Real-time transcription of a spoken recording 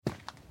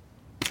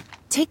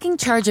Taking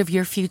charge of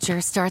your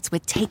future starts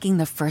with taking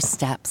the first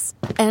steps.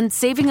 And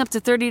saving up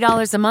to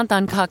 $30 a month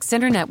on Cox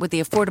Internet with the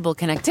Affordable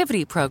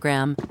Connectivity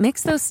Program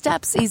makes those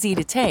steps easy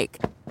to take.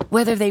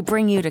 Whether they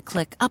bring you to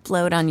click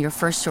upload on your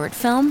first short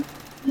film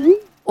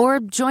or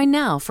join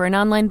now for an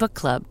online book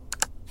club.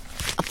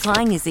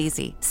 Applying is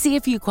easy. See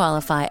if you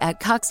qualify at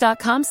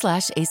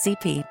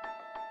cox.com/ACP.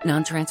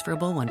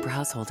 Non-transferable one per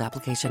household.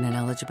 Application and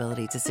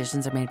eligibility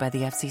decisions are made by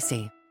the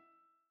FCC.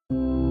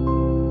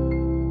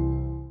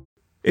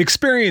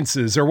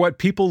 Experiences are what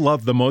people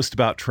love the most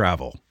about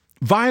travel.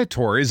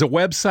 Viator is a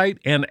website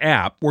and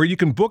app where you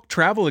can book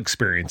travel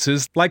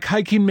experiences like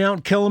hiking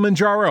Mount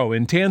Kilimanjaro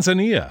in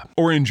Tanzania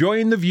or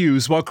enjoying the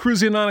views while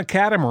cruising on a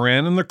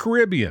catamaran in the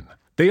Caribbean.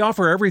 They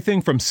offer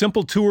everything from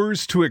simple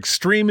tours to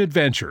extreme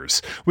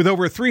adventures. With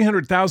over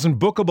 300,000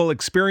 bookable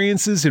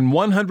experiences in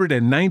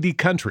 190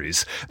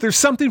 countries, there's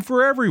something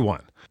for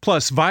everyone.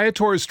 Plus,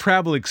 Viator's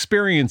travel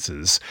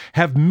experiences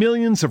have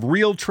millions of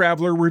real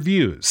traveler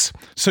reviews,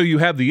 so you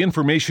have the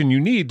information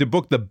you need to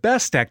book the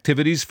best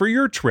activities for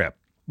your trip.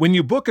 When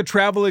you book a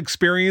travel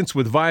experience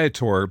with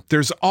Viator,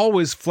 there's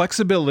always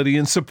flexibility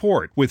and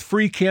support with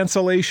free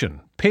cancellation,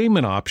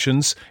 payment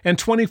options, and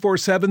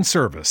 24/7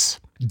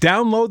 service.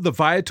 Download the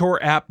Viator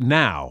app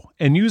now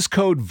and use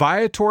code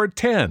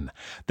Viator10.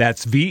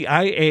 That's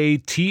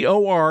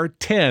Viator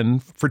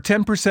 10 for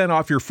 10%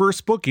 off your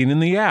first booking in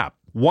the app.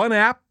 One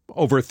app,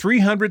 over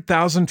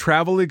 300,000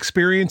 travel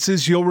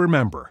experiences you'll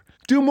remember.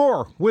 Do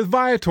more with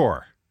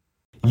Viator.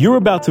 You're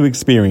about to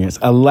experience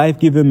a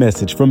life-giving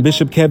message from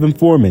Bishop Kevin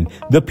Foreman,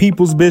 the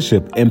People's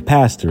Bishop and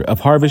Pastor of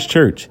Harvest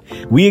Church.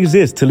 We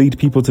exist to lead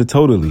people to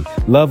totally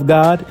love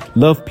God,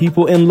 love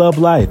people, and love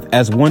life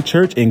as one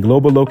church in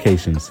global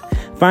locations.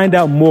 Find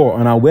out more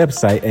on our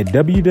website at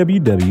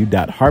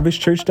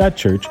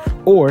www.harvestchurch.church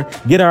or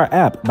get our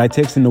app by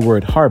texting the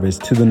word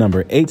harvest to the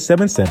number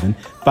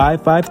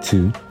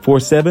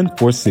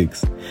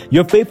 877-552-4746.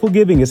 Your faithful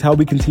giving is how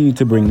we continue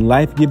to bring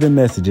life-giving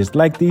messages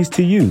like these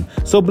to you.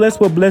 So bless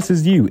what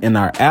blesses you in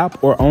our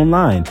app or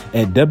online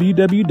at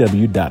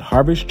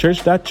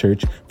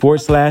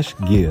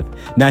www.harvestchurch.church/give.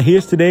 Now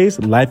here's today's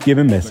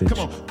life-giving message. Come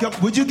on.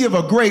 Would you give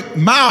a great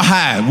mile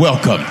high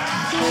welcome?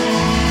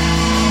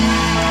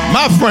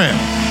 My friend.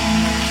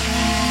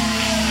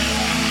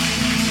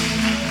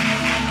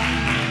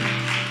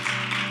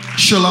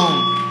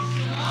 Shalom.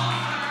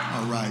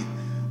 All right.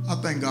 I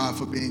thank God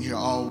for being here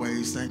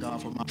always. Thank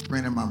God for my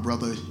friend and my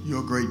brother,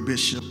 your great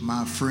bishop,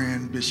 my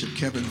friend, Bishop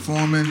Kevin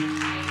Foreman.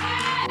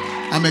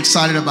 I'm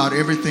excited about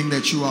everything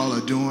that you all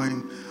are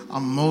doing.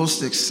 I'm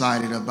most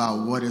excited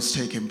about what is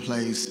taking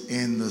place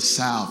in the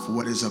South,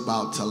 what is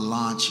about to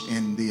launch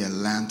in the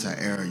Atlanta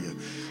area.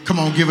 Come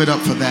on, give it up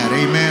for that.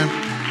 Amen.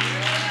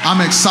 I'm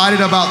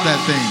excited about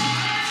that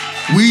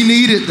thing. We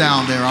need it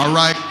down there, all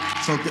right?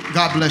 So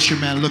God bless you,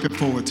 man. Looking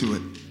forward to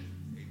it.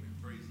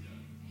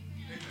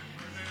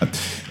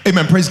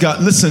 Amen. Praise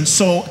God. Listen,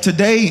 so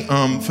today,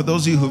 for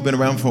those of you who've been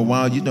around for a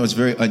while, you know it's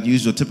very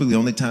unusual. Typically, the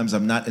only times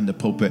I'm not in the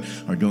pulpit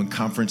are doing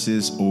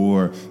conferences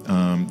or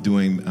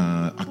doing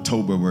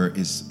October, where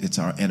it's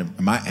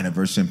my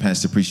anniversary and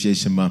Pastor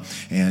Appreciation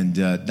Month. And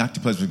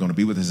Dr. Pleasant is going to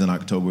be with us in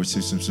October. So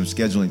some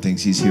scheduling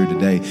things. He's here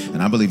today,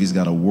 and I believe he's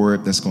got a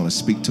word that's going to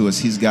speak to us.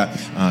 He's got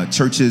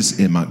churches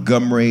in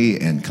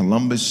Montgomery and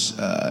Columbus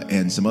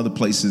and some other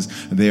places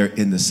there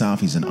in the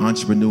South. He's an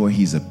entrepreneur.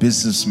 He's a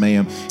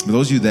businessman. For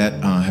those of you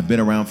that have been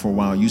around for a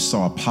while, you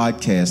saw a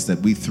podcast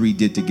that we three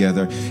did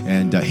together,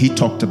 and he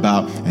talked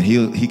about, and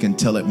he can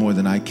tell it more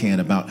than I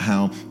can, about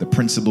how the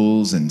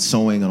principles and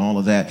sowing and all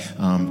of that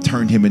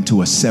turned him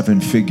into a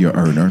 7-figure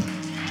earner.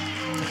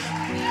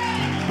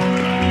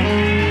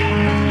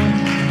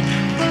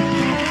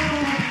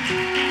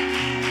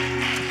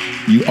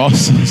 You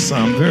also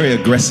sound very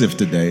aggressive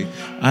today.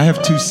 I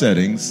have two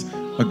settings,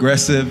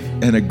 aggressive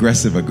and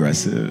aggressive.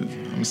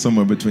 I'm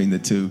somewhere between the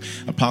two.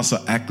 Apostle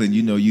Ackland,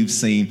 you know, you've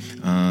seen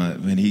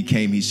when he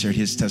came, he shared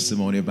his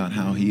testimony about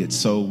how he had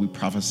sowed. We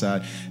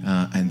prophesied.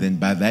 And then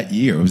by that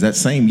year, it was that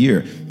same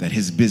year that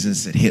his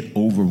business had hit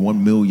over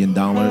 $1 million.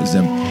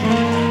 And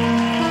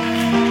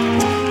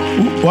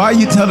why are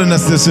you telling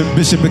us this,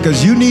 Bishop?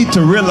 Because you need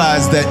to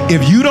realize that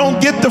if you don't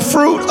get the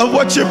fruit of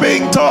what you're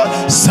being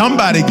taught,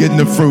 somebody getting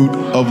the fruit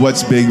of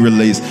what's being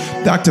released.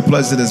 Dr.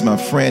 Pleasant is my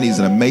friend. He's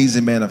an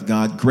amazing man of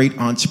God, great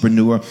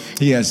entrepreneur.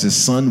 He has his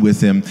son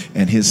with him,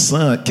 and his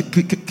son,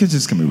 could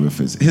just come here real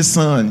fast. His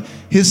son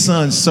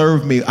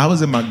served me. I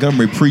was in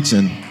Montgomery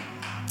preaching,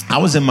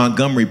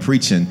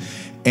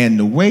 and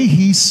the way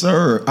he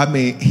served,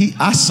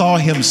 I saw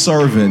him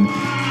serving.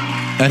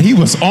 And he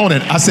was on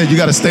it. I said, you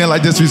got to stand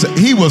like this.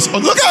 He was,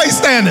 look how he's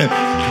standing.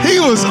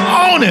 He was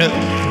on it.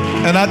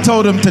 And I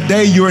told him,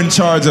 today you're in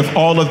charge of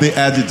all of the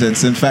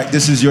adjutants. In fact,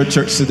 this is your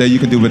church today. You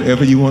can do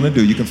whatever you want to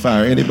do. You can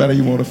fire anybody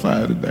you want to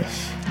fire today.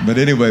 But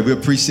anyway, we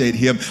appreciate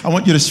him. I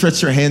want you to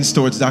stretch your hands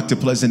towards Dr.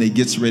 Pleasant. He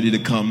gets ready to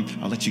come.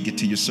 I'll let you get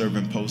to your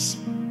servant post.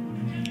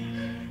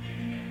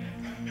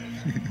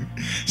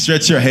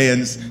 Stretch your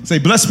hands. Say,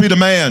 blessed be the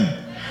man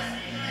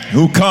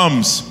who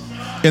comes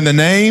in the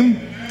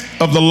name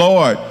of the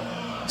Lord.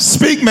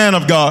 Speak, man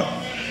of God.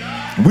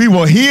 We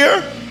will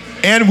hear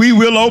and we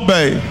will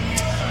obey.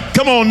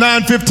 Come on,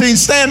 9:15.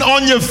 Stand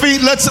on your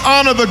feet. Let's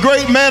honor the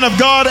great man of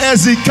God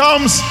as he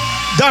comes,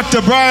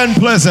 Dr. Bryan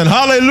Pleasant.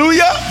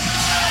 Hallelujah.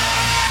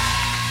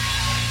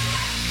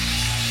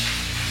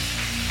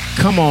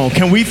 Come on,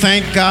 can we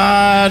thank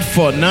God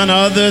for none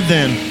other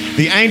than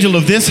the angel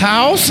of this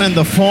house and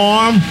the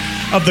form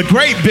of the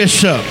great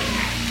Bishop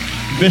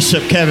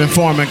Kevin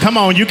Foreman. Come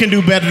on, you can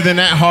do better than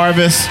that,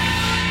 Harvest.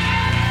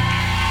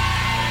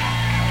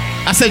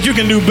 I said you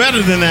can do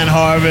better than that,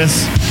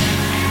 Harvest.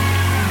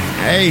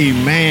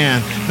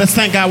 Amen. Let's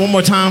thank God one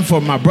more time for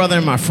my brother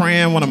and my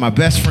friend, one of my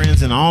best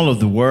friends in all of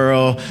the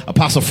world,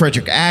 Apostle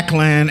Frederick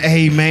Ackland.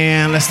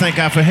 Amen. Let's thank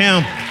God for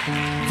him,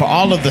 for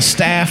all of the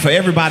staff, for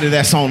everybody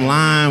that's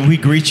online. We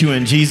greet you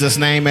in Jesus'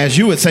 name. As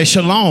you would say,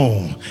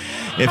 shalom.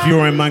 If you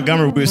were in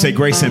Montgomery, we would say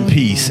grace and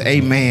peace.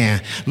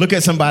 Amen. Look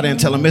at somebody and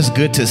tell them it's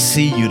good to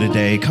see you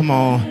today. Come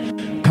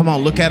on. Come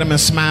on, look at them and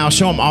smile.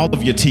 Show them all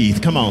of your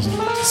teeth. Come on.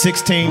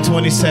 16,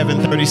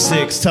 27,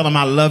 36. Tell them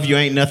I love you.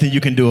 Ain't nothing you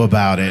can do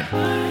about it.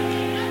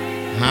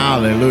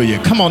 Hallelujah.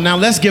 Come on now,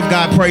 let's give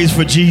God praise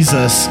for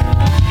Jesus.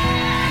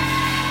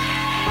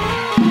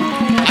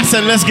 I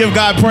said, let's give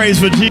God praise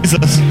for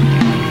Jesus.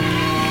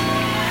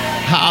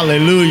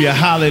 Hallelujah,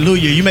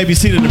 hallelujah. You may be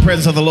seated in the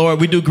presence of the Lord.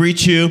 We do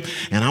greet you,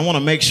 and I want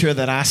to make sure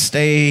that I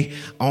stay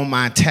on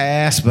my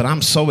task, but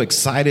I'm so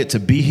excited to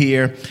be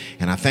here,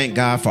 and I thank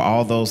God for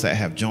all those that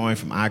have joined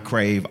from I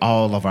Crave,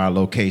 all of our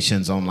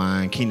locations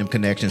online, Kingdom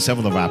Connection,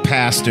 several of our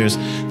pastors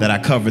that I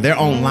cover. They're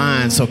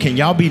online, so can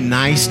y'all be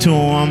nice to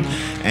them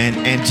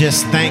and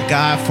just thank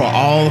God for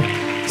all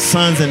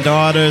sons and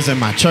daughters in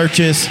my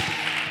churches.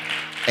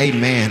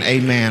 Amen,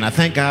 amen. I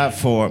thank God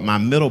for my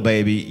middle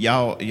baby.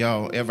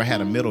 Y'all ever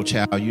had a middle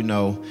child? You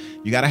know,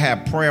 you got to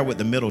have prayer with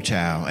the middle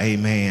child.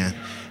 Amen.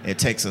 It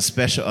takes a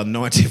special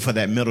anointing for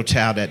that middle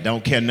child that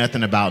don't care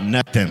nothing about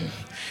nothing.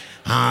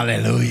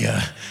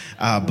 Hallelujah.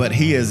 But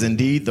he is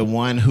indeed the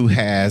one who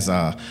has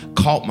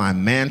caught my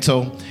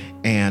mantle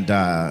and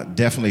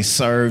definitely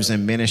serves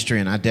in ministry,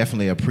 and I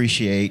definitely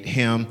appreciate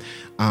him.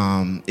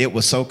 It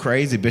was so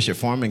crazy. Bishop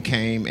Foreman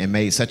came and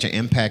made such an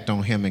impact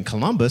on him in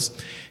Columbus.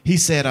 He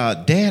said,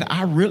 Dad,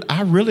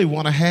 I really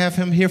want to have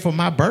him here for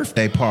my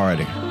birthday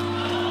party.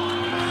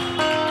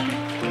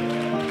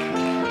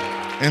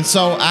 And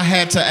so I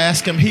had to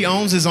ask him. He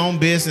owns his own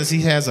business.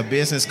 He has a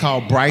business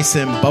called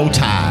Bryson Bow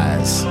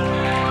Ties.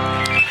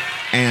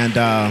 And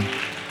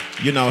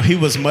you know, he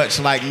was much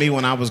like me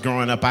when I was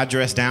growing up. I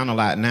dress down a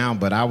lot now,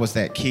 but I was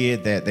that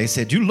kid that they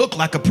said, you look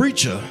like a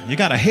preacher. You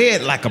got a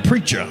head like a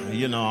preacher.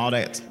 You know, all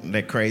that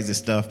crazy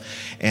stuff.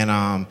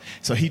 And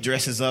so he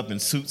dresses up in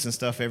suits and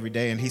stuff every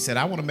day. And he said,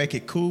 I want to make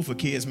it cool for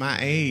kids my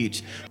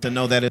age to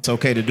know that it's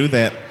okay to do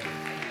that.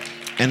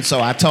 And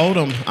so I told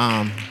him,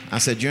 I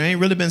said, you ain't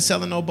really been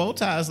selling no bow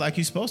ties like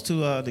you're supposed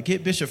to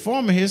get Bishop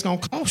Foreman here. It's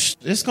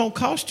gonna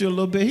cost you a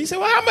little bit. He said,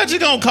 well, how much it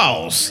gonna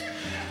cost?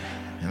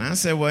 And I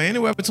said, well,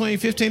 anywhere between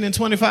 $1,500 and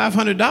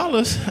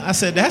 $2,500. I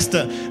said, that's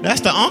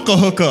the uncle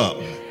hookup.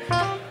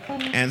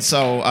 And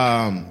so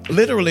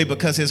literally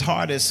because his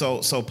heart is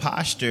so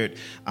postured,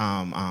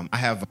 I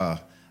have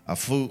a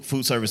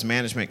food service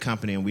management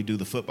company, and we do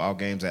the football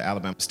games at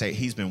Alabama State.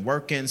 He's been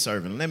working,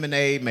 serving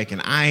lemonade,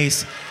 making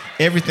ice,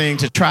 everything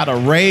to try to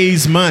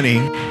raise money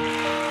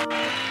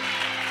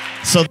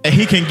so that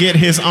he can get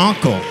his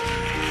uncle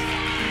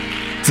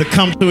to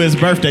come to his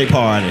birthday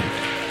party.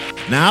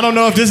 Now, I don't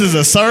know if this is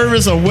a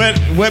service or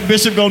what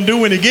Bishop gonna do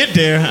when he get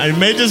there. It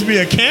may just be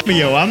a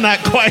cameo. I'm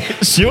not quite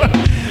sure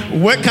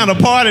what kind of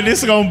party this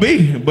is gonna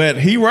be, but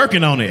he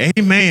working on it.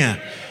 Amen.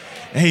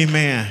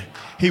 Amen.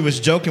 He was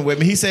joking with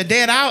me. He said,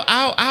 Dad,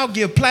 I'll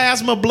give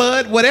plasma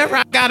blood, whatever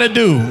I gotta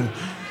do.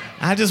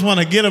 I just want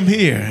to get him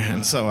here.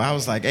 And so I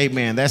was like,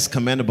 amen, that's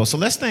commendable. So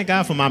let's thank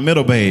God for my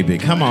middle baby.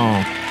 Come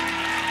on.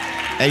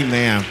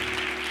 Amen.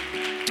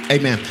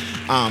 Amen.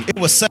 It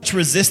was such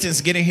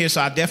resistance getting here,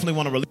 so I definitely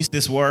want to release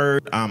this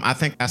word. I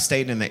think I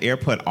stayed in the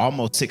airport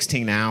almost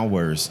 16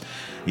 hours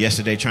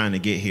yesterday trying to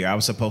get here. I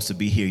was supposed to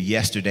be here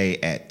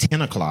yesterday at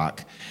 10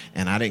 o'clock,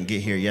 and I didn't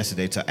get here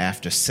yesterday till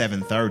after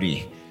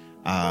 7:30.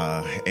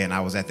 And I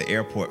was at the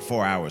airport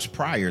 4 hours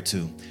prior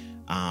to,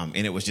 and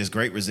it was just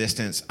great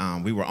resistance.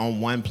 We were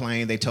on one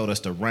plane. They told us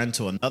to run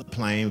to another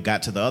plane. We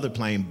got to the other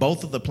plane.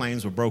 Both of the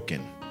planes were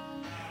broken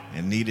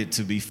and needed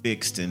to be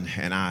fixed. And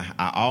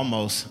I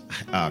almost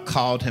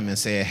called him and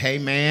said, hey,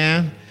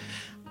 man,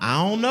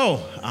 I don't know.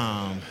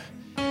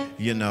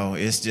 You know,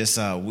 it's just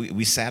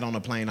we sat on the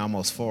plane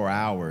almost 4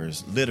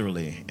 hours,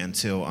 literally,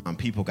 until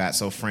people got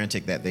so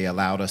frantic that they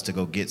allowed us to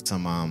go get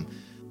some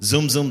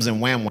Zoom Zooms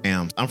and Wham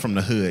Whams. I'm from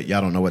the hood.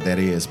 Y'all don't know what that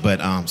is, but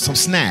some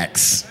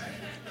snacks.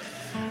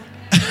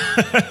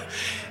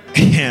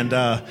 And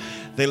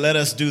they let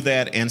us do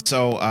that. And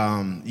so,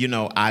 you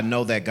know, I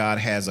know that God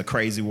has a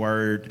crazy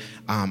word.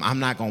 I'm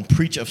not going to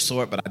preach of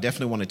sort, but I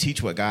definitely want to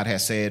teach what God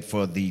has said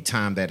for the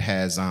time that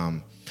has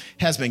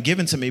been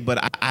given to me.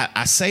 But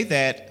I say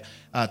that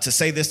to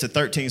say this to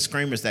 13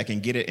 screamers that can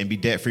get it and be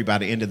debt free by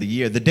the end of the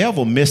year. The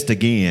devil missed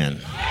again.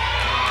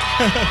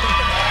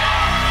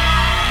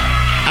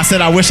 I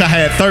said, I wish I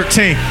had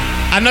 13.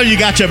 I know you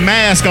got your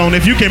mask on.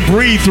 If you can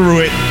breathe through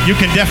it, you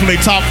can definitely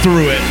talk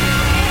through it.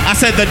 I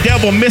said the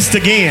devil missed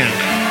again.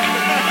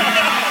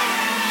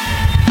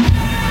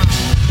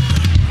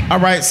 All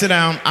right, sit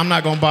down. I'm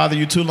not going to bother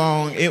you too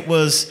long. It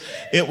was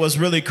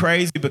really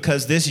crazy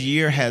because this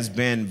year has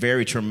been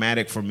very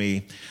traumatic for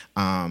me.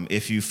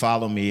 If you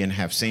follow me and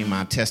have seen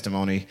my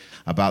testimony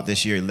about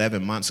this year,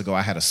 11 months ago,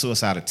 I had a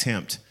suicide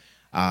attempt,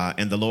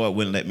 and the Lord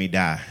wouldn't let me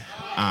die.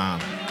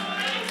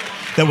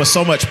 There was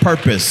so much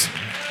purpose.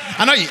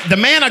 I know the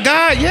man of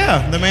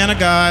God, the man of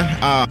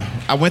God.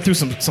 I went through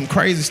some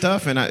crazy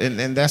stuff,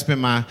 and that's been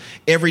my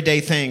everyday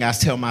thing. I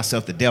tell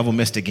myself the devil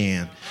missed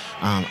again.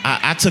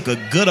 I took a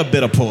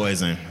bit of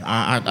poison.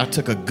 I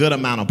took a good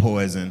amount of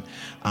poison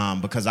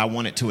because I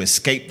wanted to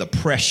escape the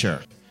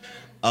pressure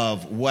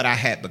of what I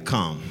had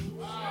become.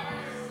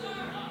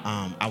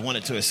 I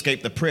wanted to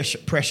escape the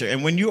pressure.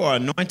 And when you are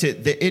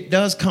anointed, it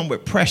does come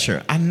with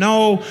pressure. I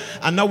know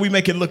we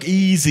make it look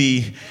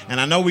easy, and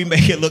I know we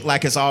make it look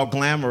like it's all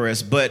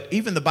glamorous, but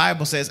even the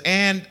Bible says,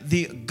 and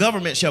the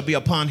government shall be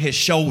upon his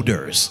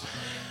shoulders.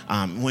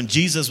 When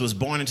Jesus was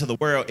born into the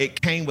world,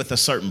 it came with a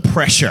certain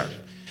pressure.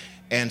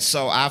 And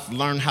so I've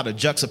learned how to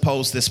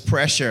juxtapose this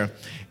pressure.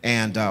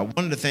 And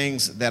one of the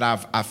things that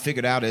I've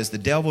figured out is the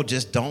devil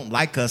just don't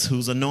like us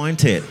who's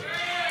anointed.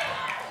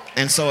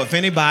 And so if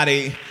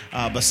anybody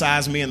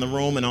besides me in the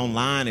room and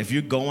online, if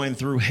you're going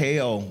through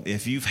hell,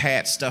 if you've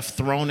had stuff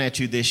thrown at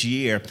you this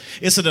year,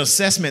 it's an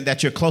assessment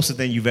that you're closer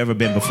than you've ever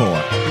been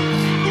before.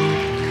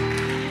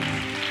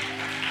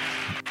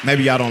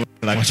 Maybe y'all don't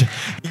like what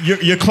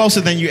you're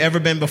closer than you ever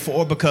been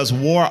before, because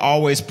war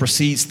always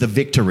precedes the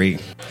victory.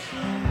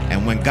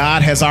 And when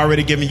God has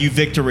already given you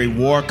victory,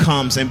 war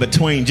comes in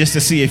between just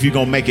to see if you're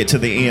going to make it to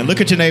the end.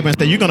 Look at your neighbor and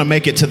say, you're going to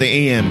make it to the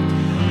end.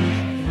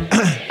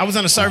 I was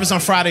in a service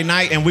on Friday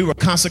night, and we were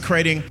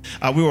consecrating,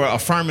 we were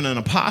affirming an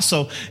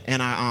apostle,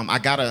 and I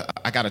got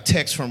a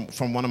text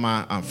from one of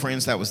my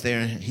friends that was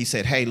there. He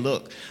said, hey,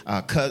 look,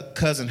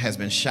 cousin has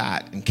been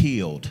shot and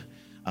killed.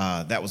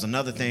 That was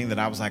another thing that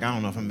I was like, I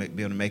don't know if I'm going to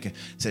be able to make it.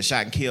 Said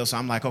shot and killed. So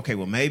I'm like, okay,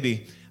 well,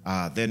 maybe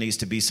there needs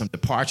to be some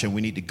departure.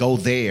 We need to go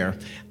there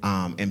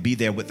and be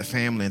there with the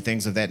family and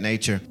things of that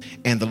nature.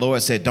 And the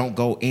Lord said, don't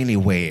go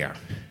anywhere.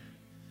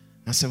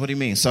 I said, what do you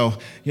mean? So,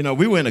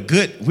 we were in a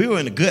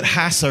good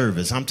high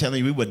service. I'm telling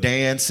you, we were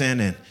dancing,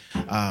 and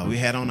we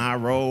had on our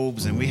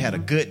robes, and we had a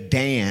good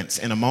dance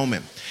in a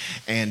moment.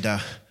 And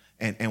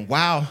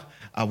while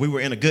we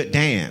were in a good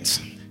dance,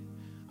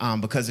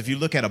 because if you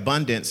look at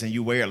abundance and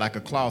you wear it like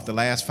a cloth, the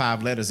last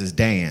 5 letters is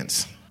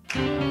dance.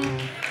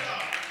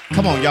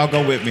 Come on, y'all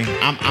go with me.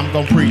 I'm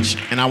going to preach,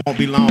 and I won't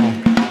be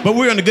long. But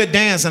we were in a good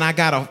dance, and I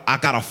got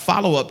a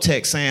follow-up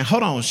text saying,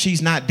 hold on,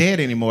 she's not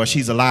dead anymore.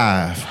 She's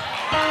alive.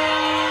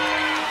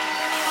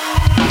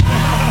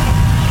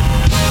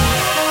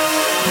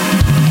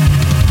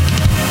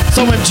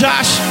 So when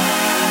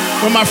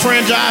my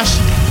friend Josh,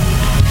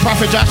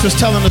 Prophet Josh was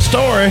telling the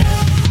story,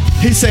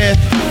 he said,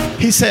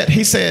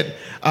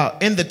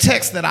 in the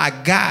text that I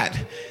got,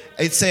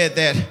 it said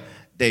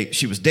that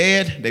she was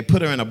dead. They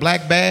put her in a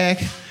black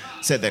bag.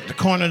 Said that the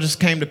coroner just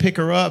came to pick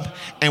her up,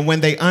 and when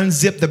they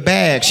unzipped the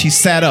bag, she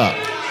sat up.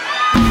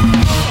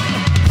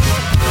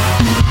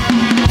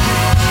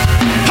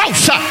 Oh,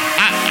 shot!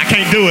 I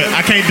can't do it.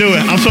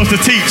 I'm supposed to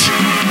teach.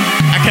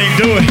 I can't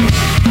do it.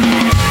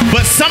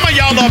 But some of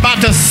y'all are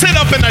about to sit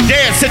up in a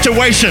dead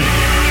situation.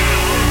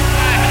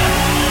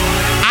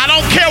 I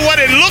don't care what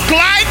it looked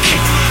like.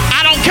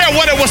 I don't care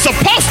what it was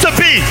supposed to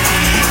be.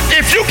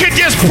 If you could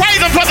just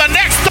praise him for the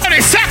next 30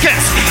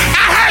 seconds.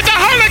 I heard the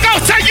Holy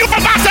Ghost say you're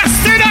about to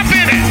sit up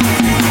in it.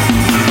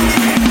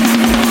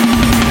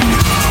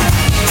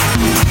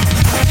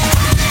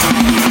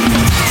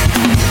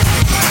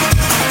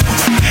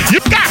 You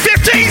got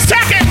 15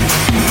 seconds.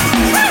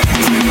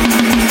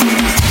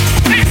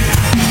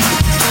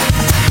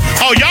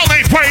 Oh, y'all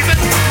ain't praising.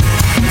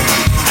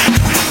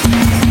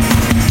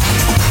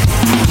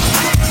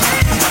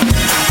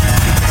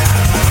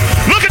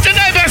 Look at your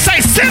neighbor and say,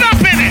 sit up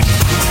in it.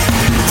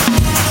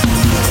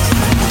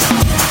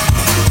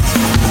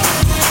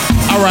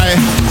 All right.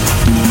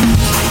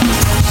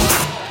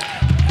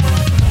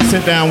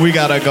 Sit down. We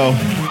got to go.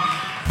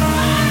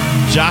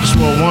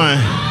 Joshua 1.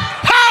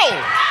 Ho!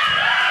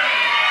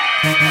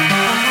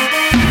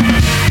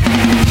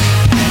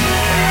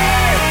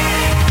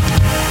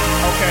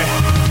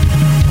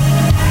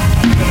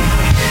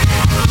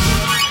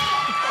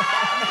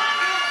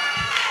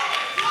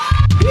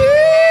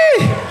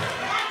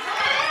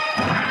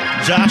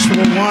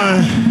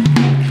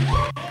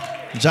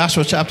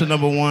 Joshua chapter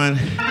number 1.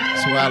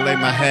 That's where I lay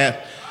my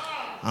hat.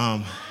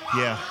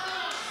 Yeah.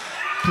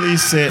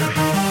 Please sit.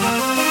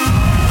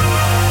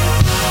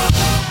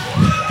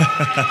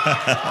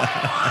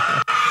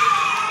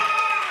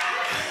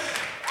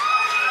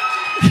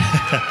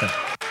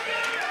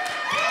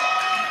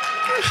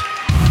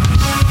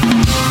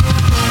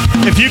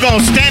 If you're going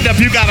to stand up,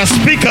 you got to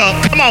speak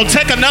up. Come on,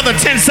 take another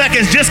 10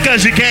 seconds just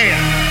because you can.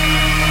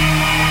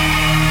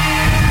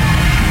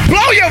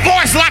 Blow your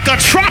voice like a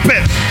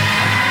trumpet.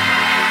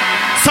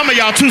 Some of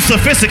y'all too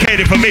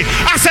sophisticated for me.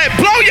 I said,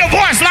 blow your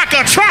voice like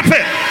a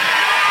trumpet.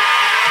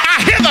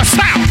 I hear the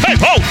sound. Hey,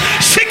 oh,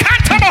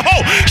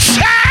 shikatamaho,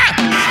 sha.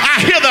 I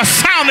hear the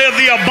sound of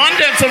the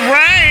abundance of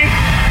rain.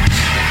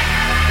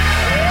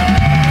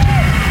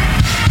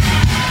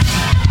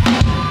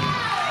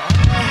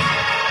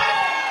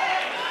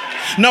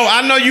 No,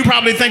 I know you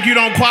probably think you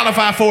don't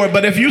qualify for it,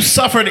 but if you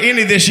suffered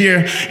any this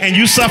year and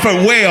you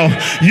suffered well,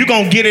 you're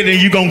going to get it and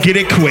you're going to get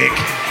it quick.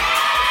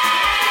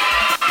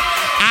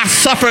 I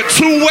suffered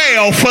too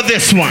well for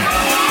this one.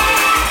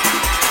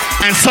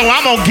 And so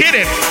I'm going to get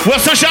it. Well,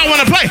 since y'all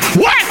want to play,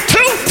 1,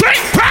 2, 3,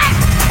 clap.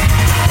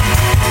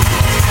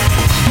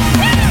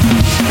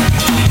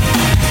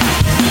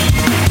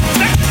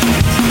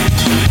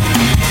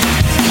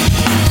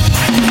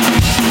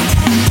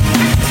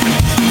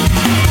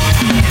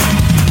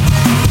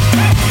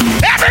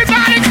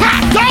 Everybody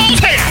clap those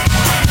hands.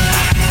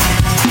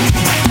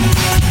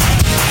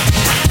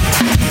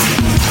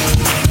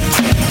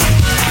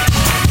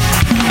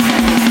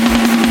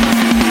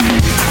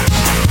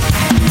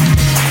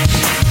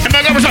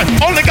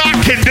 Only God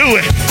can do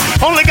it.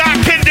 Only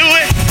God can do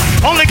it.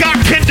 Only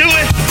God can do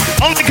it.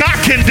 Only God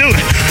can do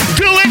it.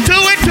 Do it,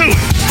 do it, do it.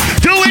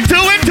 Do it,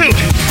 do it, do it.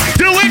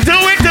 Do it, do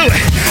it, do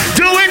it.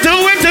 Do it, do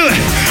it, do it.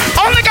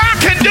 Only God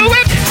can do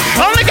it.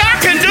 Only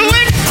God can do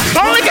it.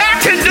 Only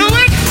God can do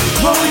it.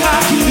 Only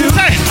God can do it.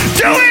 Say,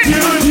 do it.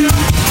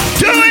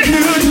 Do it.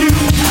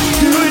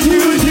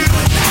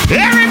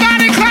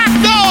 Everybody clap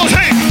those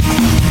hands.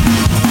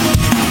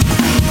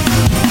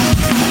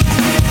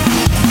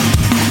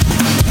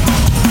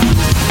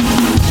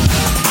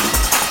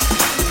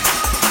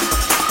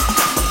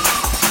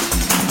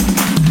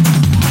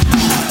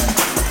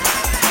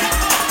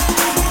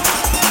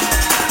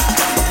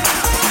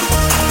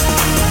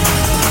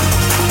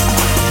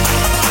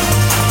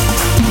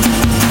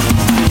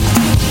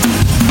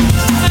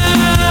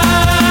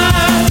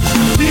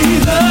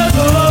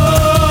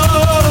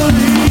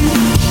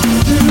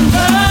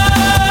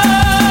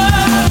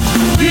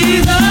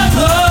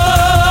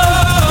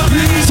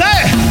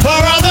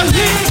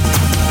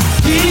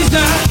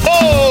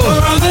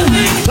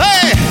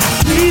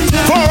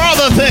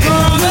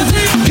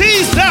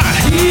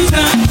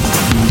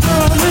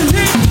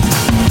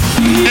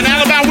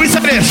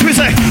 We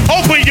say,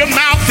 open your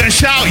mouth and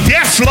shout,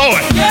 yes,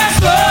 Lord.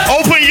 Yes, Lord.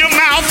 Open your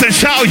mouth and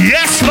shout,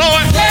 yes,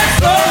 Lord.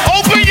 Yes, Lord.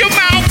 Open your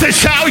mouth and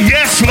shout,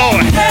 yes,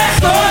 Lord.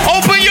 Yes, Lord.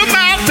 Open your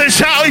mouth and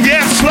shout,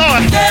 yes,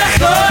 Lord.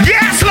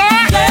 Yes,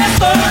 Lord. Yes,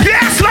 Lord.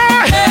 Yes,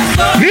 Lord. Yes,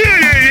 Lord. Yeah,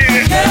 yeah,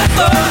 yeah. Yes,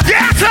 Lord.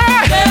 Yes,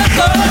 Lord. Yes,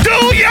 Lord.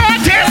 Do your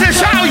dance and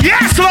shout,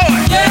 yes,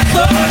 Lord. Yes,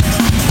 Lord. All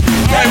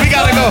right, we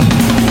gotta go.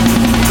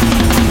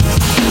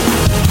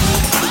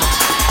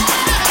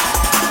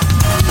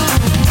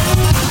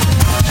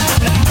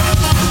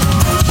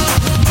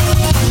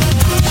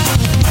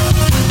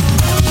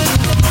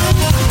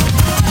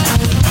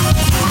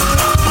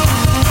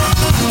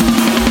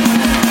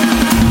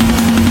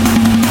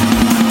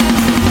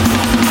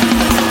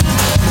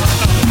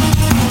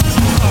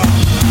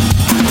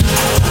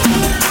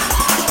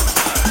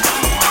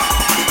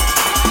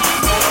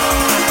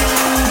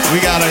 We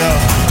gotta go.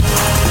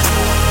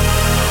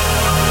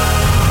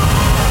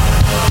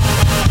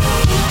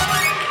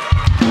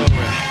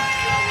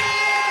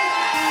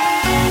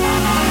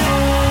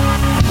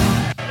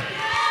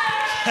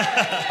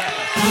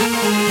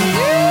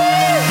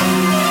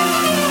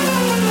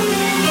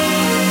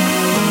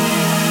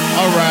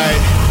 All right.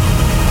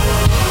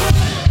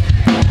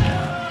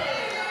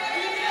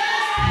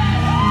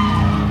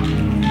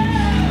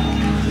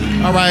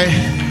 All right.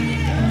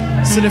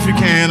 Sit if you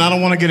can. I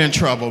don't want to get in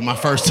trouble my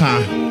first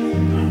time.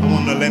 I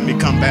want to let me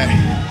come back.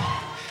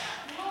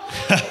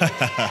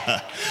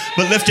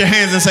 But lift your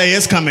hands and say,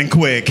 it's coming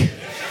quick.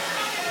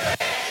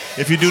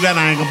 If you do that,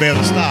 I ain't going to be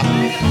able to stop.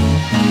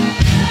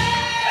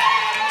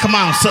 Come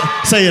on,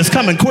 say it's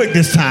coming quick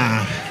this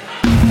time.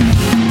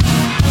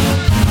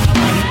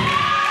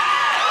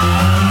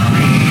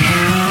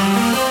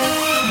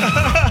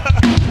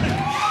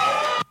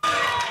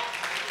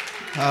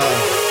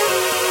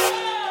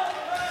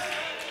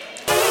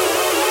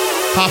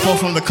 Papa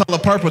from The Color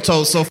Purple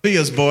told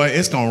Sophia's boy,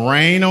 it's going to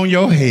rain on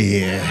your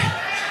head.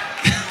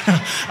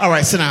 All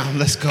right, sit down.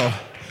 Let's go.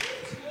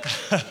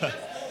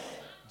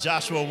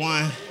 Joshua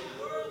 1.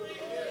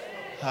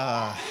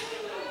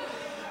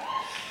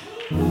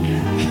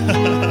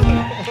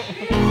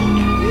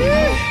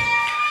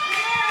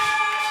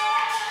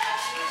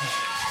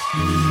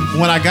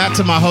 When I got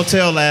to my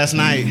hotel last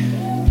night,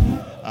 when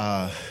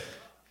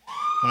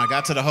I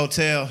got to the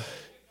hotel,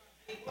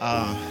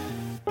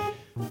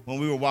 when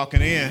we were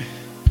walking in,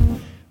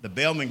 the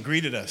bellman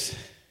greeted us.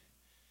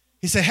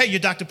 He said, hey,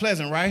 you're Dr.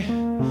 Pleasant, right?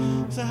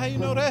 I said, how you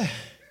know that?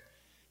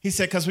 He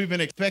said, because we've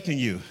been expecting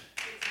you.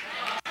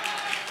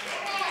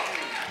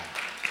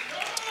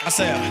 I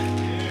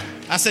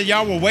said,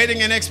 y'all were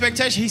waiting in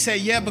expectation? He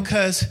said, yeah,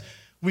 because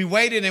we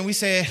waited and we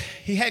said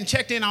he hadn't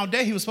checked in all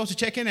day. He was supposed to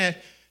check in at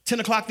 10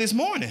 o'clock this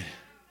morning.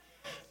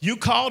 You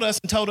called us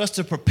and told us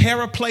to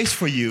prepare a place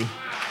for you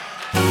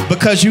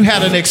because you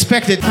had an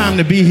expected time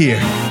to be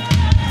here.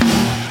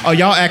 Oh,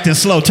 y'all acting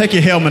slow. Take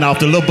your helmet off.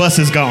 The little bus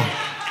is gone.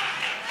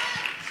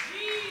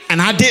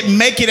 And I didn't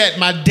make it at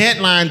my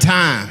deadline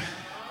time.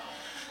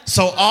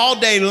 So all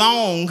day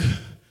long,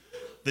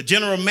 the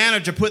general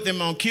manager put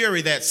them on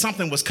Curie that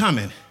something was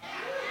coming.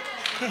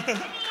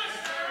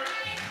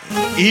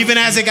 Even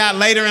as it got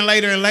later and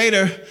later and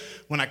later,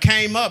 when I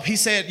came up, he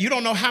said, you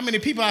don't know how many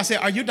people. I said,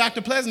 are you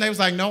Dr. Pleasant? They was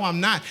like, no,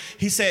 I'm not.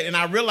 He said, and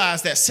I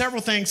realized that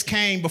several things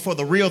came before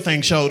the real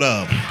thing showed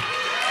up.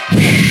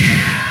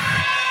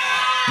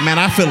 Man,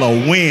 I feel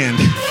a wind.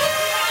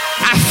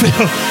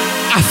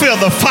 I feel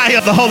the fire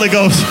of the Holy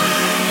Ghost,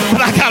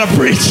 but I gotta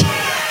preach.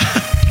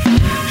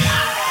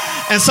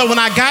 And so when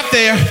I got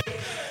there,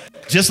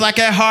 just like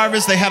at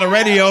Harvest, they had a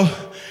radio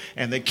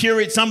and they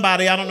curried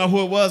somebody, I don't know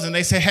who it was, and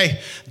they said, hey,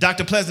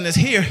 Dr. Pleasant is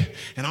here.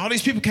 And all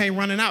these people came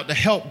running out to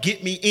help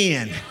get me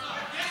in.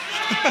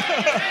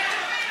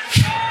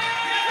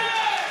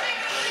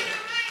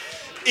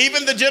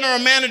 Even the general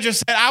manager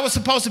said, I was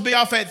supposed to be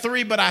off at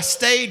 3, but I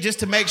stayed just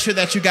to make sure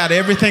that you got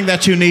everything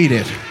that you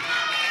needed.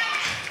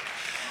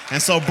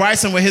 And so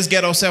Bryson, with his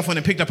ghetto self, went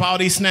and picked up all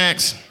these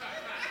snacks,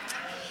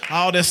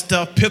 all this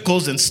stuff,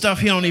 pickles and stuff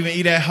he don't even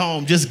eat at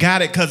home, just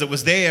got it because it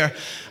was there.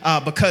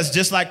 Because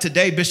just like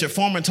today, Bishop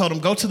Foreman told him,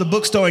 go to the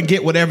bookstore and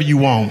get whatever you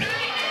want.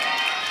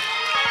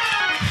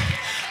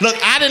 Look,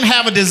 I didn't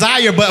have a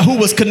desire, but who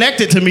was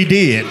connected to me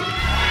did.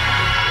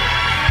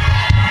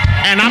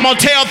 And I'm going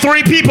to tell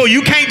 3 people,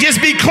 you can't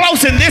just be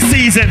close in this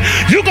season.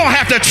 You're going to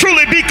have to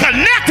truly be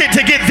connected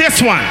to get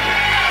this one.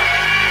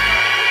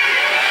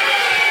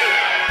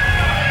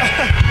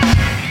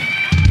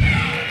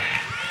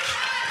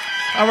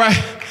 All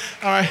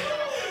right.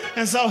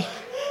 And so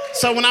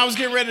when I was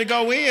getting ready to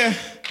go in,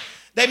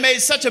 they made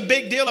such a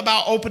big deal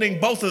about opening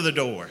both of the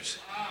doors.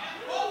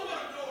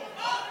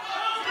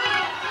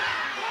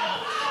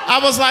 I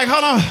was like,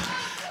 hold on.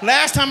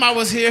 Last time I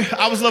was here,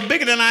 I was a little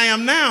bigger than I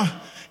am now.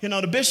 You know,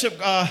 the bishop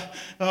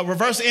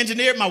reverse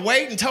engineered my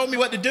weight and told me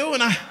what to do,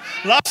 and I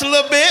lost a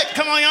little bit.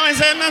 Come on, y'all ain't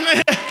saying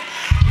nothing.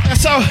 And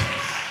so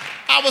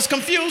I was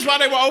confused why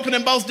they were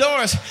opening both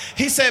doors.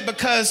 He said,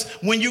 because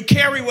when you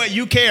carry what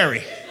you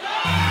carry.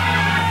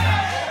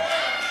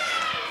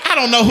 I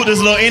don't know who this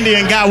little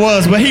Indian guy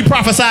was, but he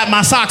prophesied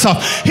my socks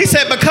off. He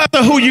said, because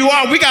of who you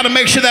are, we got to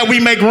make sure that we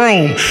make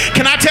room.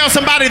 Can I tell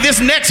somebody this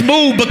next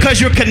move, because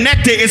you're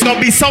connected, it's going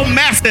to be so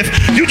massive,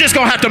 you just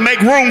going to have to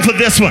make room for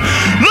this one.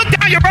 Look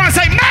down your row and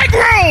say, make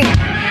room.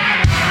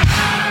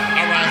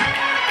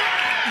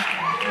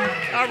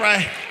 All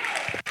right.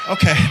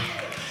 Okay.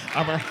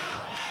 All right.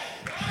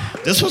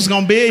 This was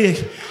going to be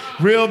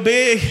real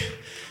big.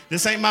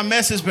 This ain't my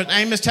message, but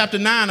Amos chapter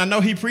 9, I know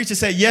he preached and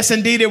said, yes,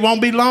 indeed, it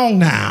won't be long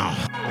now.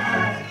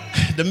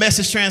 The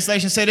Message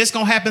translation said, it's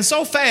going to happen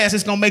so fast,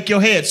 it's going to make your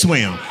head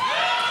swim.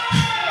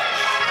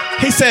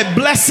 He said,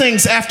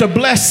 blessings after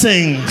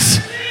blessings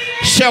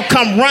shall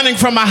come running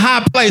from a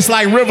high place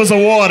like rivers of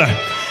water.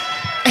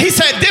 He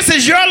said, this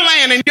is your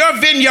land and your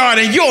vineyard,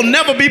 and you'll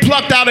never be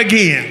plucked out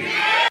again.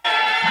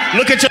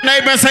 Look at your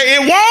neighbor and say, it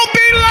won't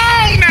be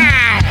long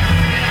now.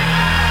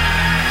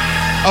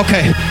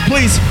 Okay,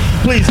 please,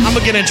 I'm going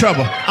to get in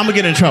trouble.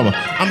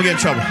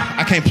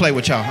 I can't play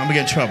with y'all. I'm going to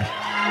get in trouble.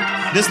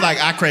 This is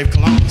like I crave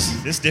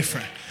colognes. This is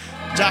different.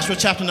 Joshua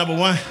chapter number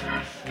 1.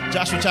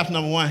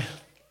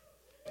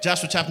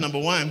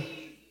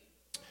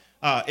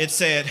 It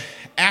said,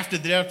 after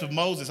the death of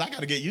Moses, I got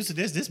to get used to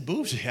this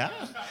bougie.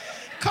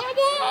 Come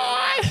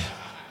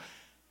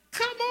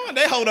on.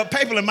 They hold up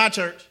paper in my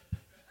church.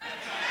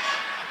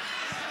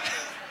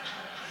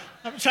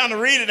 I'm trying to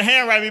read it. The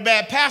handwriting be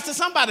bad. Pastor,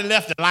 somebody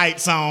left the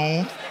lights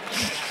on.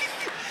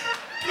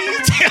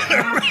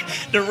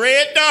 The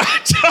red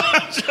dot.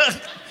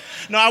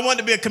 No, I wanted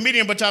to be a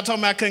comedian, but y'all told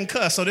me I couldn't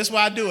cuss, so this is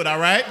why I do it, all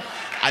right?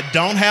 I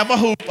don't have a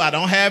hoop. I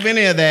don't have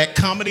any of that.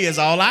 Comedy is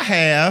all I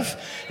have,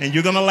 and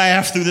you're going to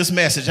laugh through this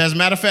message. As a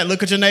matter of fact,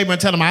 look at your neighbor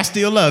and tell him, I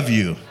still love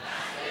you.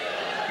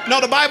 No,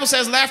 the Bible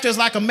says laughter is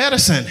like a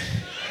medicine,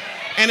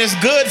 and it's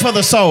good for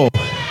the soul.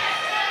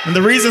 And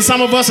the reason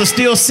some of us are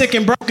still sick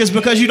and broke is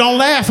because you don't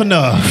laugh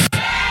enough.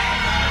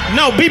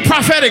 No, be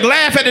prophetic.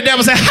 Laugh at the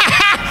devil. Say, ha,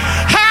 ha,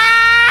 ha!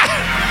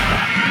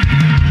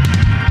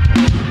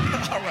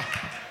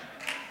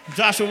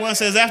 Joshua 1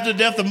 says, after the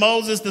death of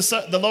Moses,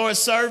 the Lord's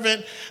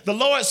servant, the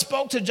Lord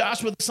spoke to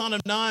Joshua, the son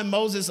of Nun,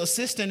 Moses'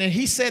 assistant, and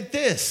he said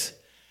this.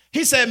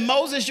 He said,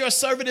 Moses, your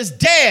servant is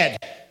dead.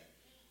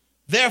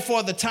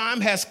 Therefore, the time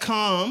has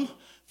come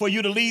for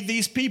you to lead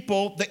these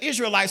people, the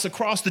Israelites,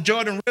 across the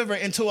Jordan River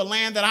into a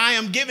land that I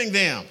am giving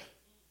them.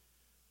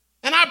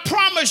 And I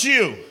promise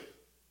you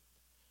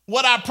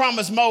what I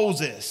promised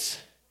Moses.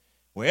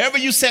 Wherever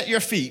you set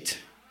your feet,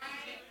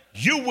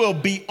 you will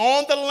be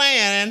on the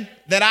land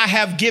that I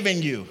have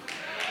given you.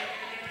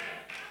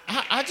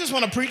 I just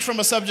want to preach from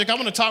a subject. I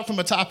want to talk from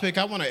a topic.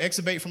 I want to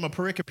exhibit from a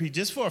pericope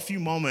just for a few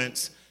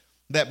moments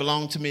that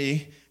belong to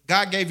me.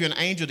 God gave you an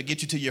angel to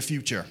get you to your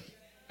future.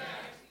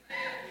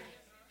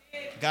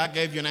 God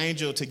gave you an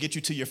angel to get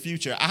you to your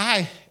future.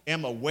 I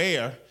am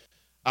aware,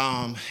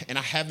 and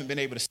I haven't been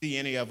able to see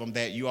any of them,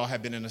 that you all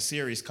have been in a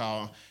series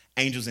called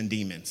Angels and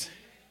Demons.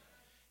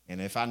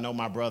 And if I know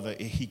my brother,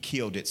 he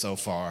killed it so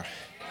far.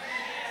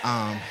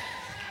 And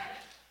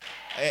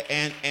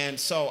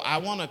so I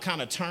want to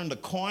kind of turn the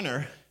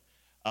corner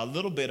a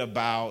little bit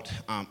about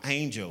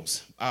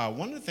angels.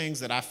 One of the things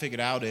that I figured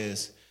out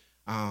is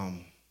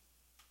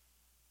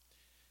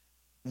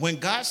when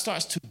God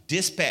starts to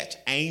dispatch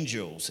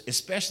angels,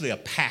 especially a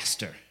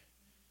pastor,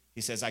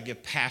 he says, I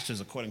give pastors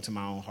according to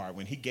my own heart.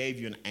 When he gave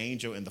you an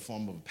angel in the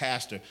form of a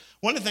pastor,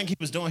 one of the things he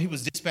was doing, he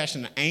was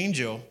dispatching an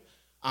angel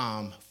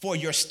for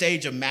your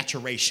stage of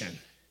maturation.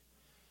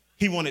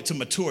 He wanted to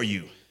mature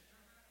you.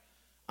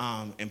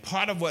 And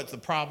part of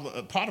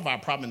our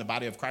problem in the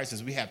body of Christ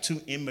is we have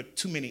too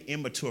many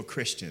immature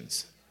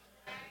Christians.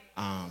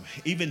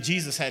 Even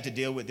Jesus had to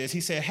deal with this.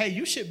 He said, hey,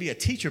 you should be a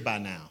teacher by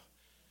now.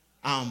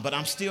 But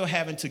I'm still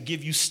having to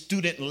give you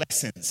student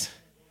lessons.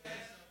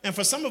 And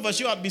for some of us,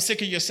 you ought to be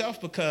sick of yourself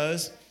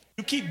because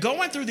you keep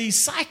going through these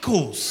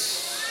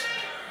cycles.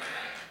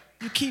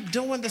 You keep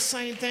doing the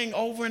same thing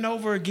over and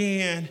over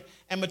again.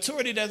 And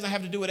maturity doesn't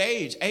have to do with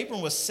age.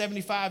 Abram was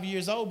 75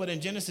 years old, but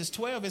in Genesis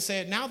 12, it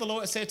said, now the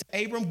Lord said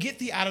to Abram, get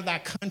thee out of thy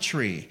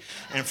country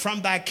and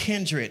from thy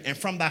kindred and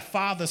from thy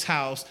father's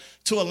house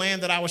to a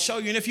land that I will show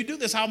you. And if you do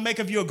this, I'll make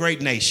of you a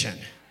great nation.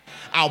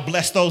 I'll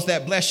bless those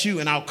that bless you,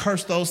 and I'll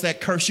curse those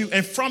that curse you.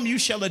 And from you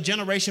shall a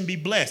generation be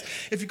blessed.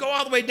 If you go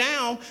all the way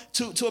down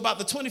to about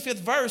the 25th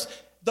verse,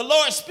 the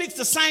Lord speaks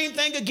the same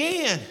thing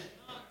again.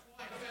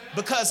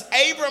 Because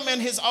Abram in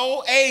his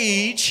old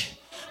age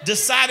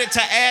decided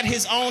to add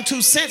his own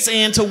 2 cents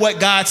into what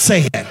God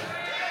said.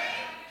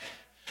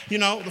 You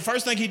know, the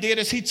first thing he did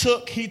is he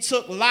took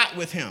Lot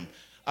with him.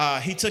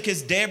 He took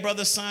his dead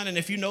brother's son, and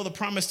if you know the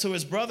promise to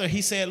his brother,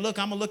 he said, look,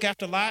 I'm going to look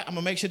after Lot. I'm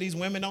going to make sure these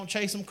women don't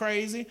chase him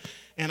crazy,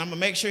 and I'm going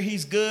to make sure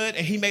he's good.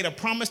 And he made a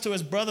promise to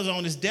his brothers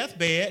on his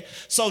deathbed.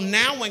 So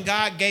now when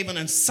God gave an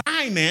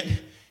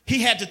assignment,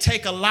 he had to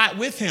take a lot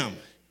with him.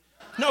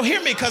 No,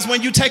 hear me, because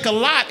when you take a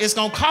lot, it's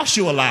going to cost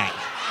you a lot.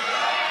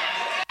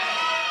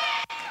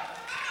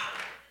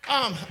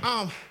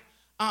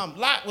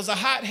 Lot was a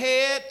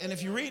hothead, and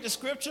if you read the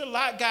scripture,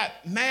 Lot got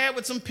mad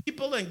with some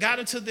people and got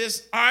into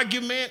this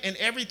argument, and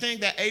everything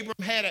that Abram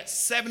had at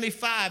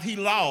 75, he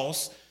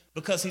lost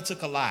because he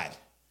took a lot.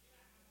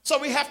 So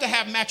we have to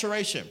have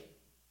maturation.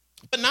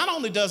 But not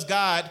only does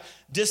God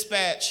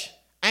dispatch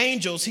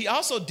angels, he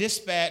also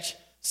dispatched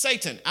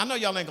Satan. I know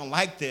y'all ain't gonna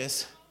like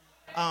this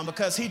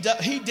because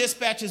he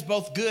dispatches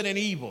both good and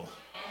evil.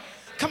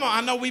 Come on,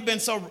 I know we've been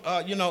so,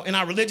 in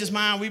our religious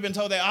mind, we've been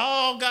told that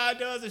all God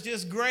does is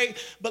just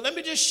great. But let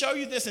me just show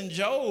you this in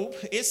Job.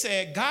 It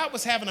said God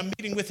was having a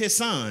meeting with his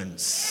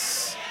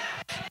sons.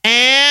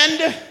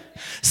 And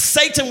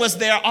Satan was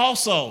there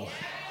also.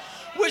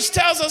 Which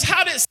tells us,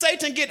 how did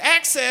Satan get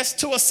access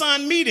to a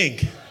son meeting?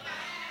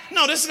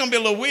 No, this is going to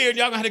be a little weird.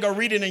 Y'all going to have to go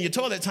read it in your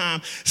toilet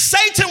time.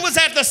 Satan was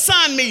at the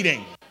son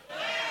meeting.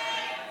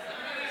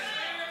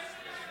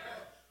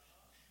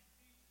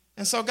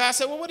 And so God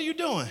said, well, what are you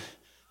doing?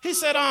 He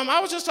said,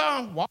 I was just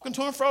walking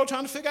to and fro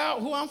trying to figure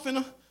out who I'm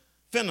finna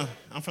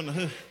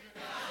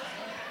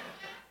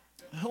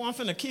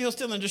kill,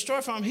 steal, and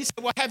destroy from. He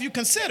said, well, have you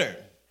considered?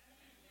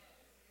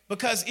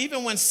 Because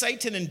even when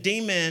Satan and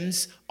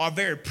demons are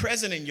very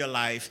present in your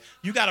life,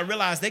 you got to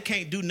realize they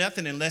can't do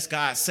nothing unless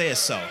God says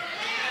so.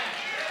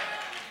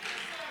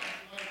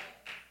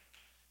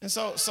 And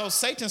so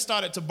Satan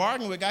started to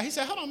bargain with God. He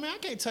said, hold on, man, I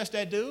can't touch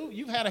that dude.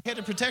 You've had a head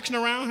of protection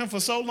around him for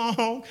so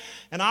long,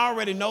 and I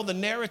already know the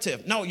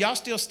narrative. No, y'all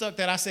still stuck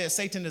that I said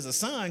Satan is a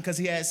son because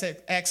he had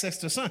access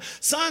to son.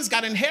 Sons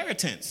got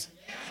inheritance.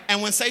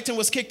 And when Satan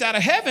was kicked out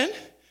of heaven,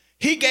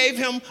 he gave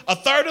him a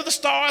third of the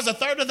stars, a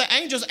third of the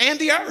angels, and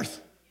the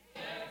earth.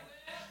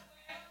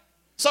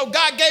 So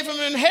God gave him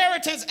an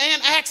inheritance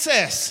and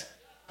access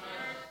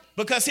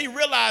because he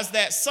realized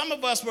that some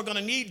of us were going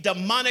to need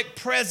demonic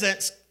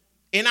presence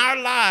in our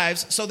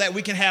lives so that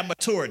we can have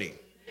maturity.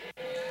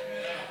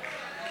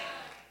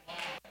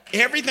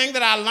 Everything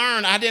that I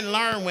learned, I didn't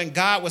learn when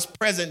God was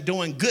present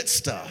doing good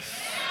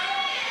stuff.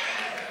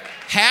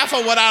 Half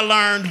of what I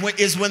learned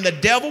is when the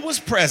devil was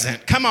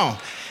present. Come on.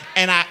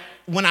 And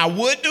when I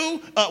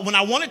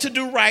wanted to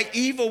do right,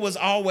 evil was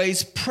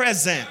always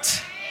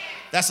present.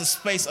 That's a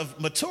space of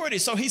maturity.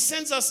 So he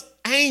sends us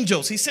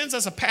angels. He sends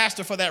us a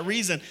pastor for that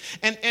reason.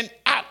 And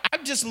I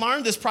just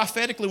learned this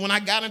prophetically when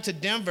I got into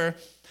Denver.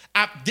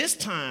 This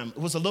time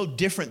was a little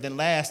different than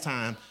last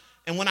time.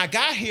 And when I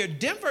got here,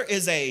 Denver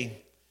is a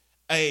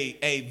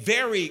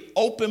very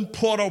open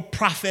portal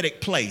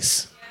prophetic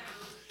place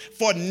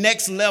for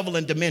next level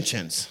and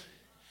dimensions.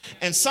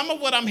 And some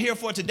of what I'm here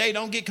for today,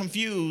 don't get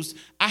confused.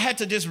 I had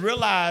to just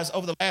realize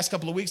over the last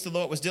couple of weeks, the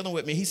Lord was dealing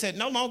with me. He said,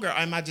 no longer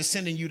am I just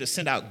sending you to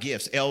send out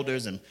gifts,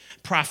 elders and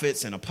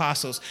prophets and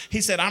apostles.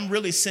 He said, I'm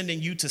really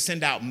sending you to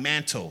send out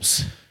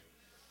mantles.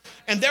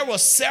 And there were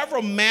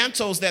several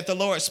mantles that the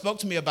Lord spoke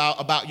to me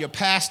about your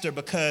pastor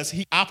because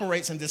he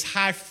operates in this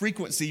high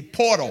frequency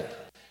portal.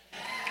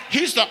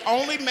 He's the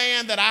only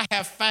man that I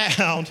have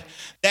found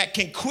that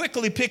can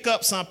quickly pick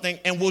up something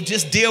and will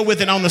just deal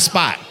with it on the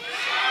spot.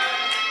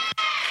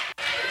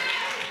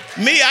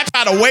 Me, I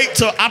try to wait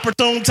till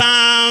opportune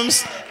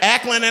times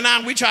Ackland and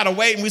I, we try to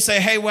wait and we say,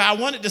 hey, well, I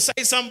wanted to say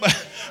something,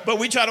 but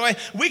we try to wait.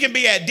 We can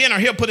be at dinner.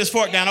 He'll put his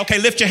fork down. Okay,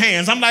 lift your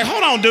hands. I'm like,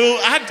 hold on, dude.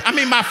 I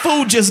mean, my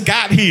food just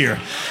got here.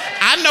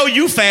 I know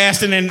you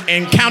fasting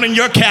and counting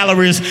your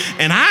calories,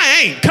 and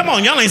I ain't. Come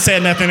on, y'all ain't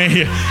said nothing in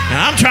here. And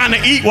I'm trying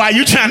to eat while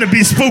you trying to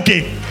be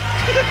spooky.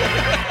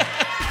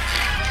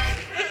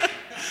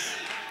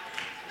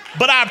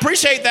 But I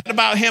appreciate that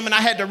about him, and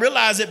I had to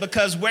realize it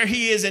because where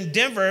he is in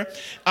Denver,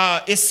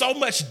 it's so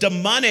much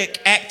demonic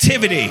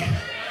activity.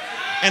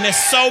 And there's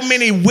so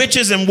many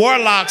witches and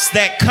warlocks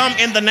that come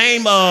in the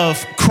name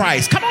of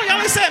Christ. Come on, y'all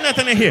ain't saying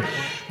nothing in here.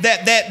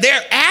 That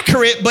they're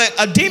accurate, but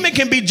a demon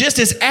can be just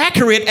as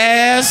accurate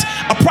as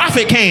a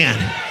prophet can.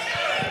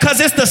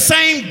 Because it's the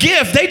same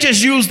gift. They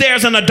just use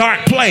theirs in a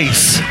dark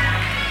place.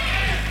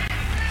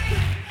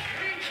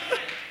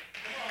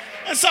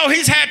 And so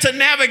he's had to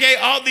navigate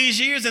all these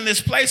years in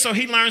this place so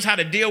he learns how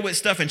to deal with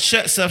stuff and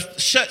shut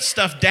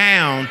stuff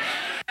down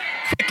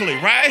quickly,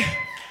 right?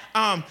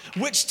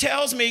 Which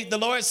tells me, the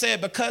Lord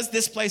said, because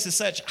this place is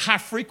such high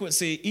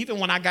frequency, even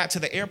when I got to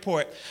the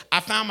airport, I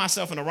found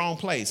myself in the wrong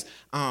place.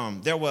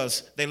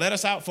 They let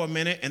us out for a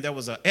minute, and there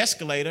was an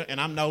escalator, and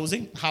I'm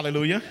nosy,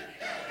 hallelujah.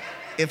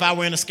 If I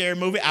were in a scary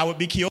movie, I would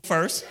be killed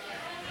first.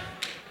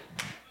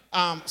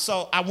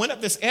 So I went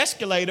up this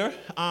escalator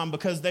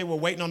because they were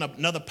waiting on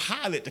another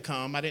pilot to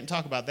come. I didn't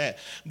talk about that.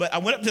 But I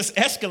went up this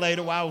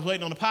escalator while I was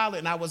waiting on the pilot,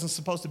 and I wasn't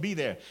supposed to be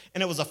there.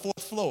 And it was a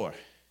 4th floor.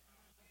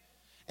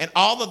 And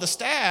all of the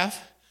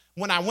staff,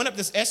 when I went up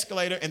this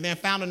escalator and then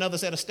found another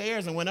set of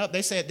stairs and went up,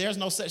 they said there's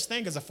no such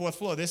thing as a 4th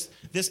floor. This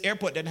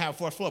airport didn't have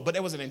a 4th floor. But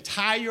there was an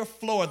entire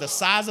floor the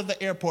size of the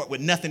airport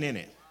with nothing in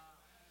it.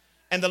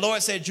 And the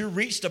Lord said, you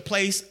reached a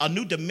place, a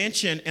new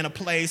dimension in a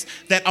place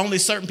that only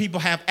certain people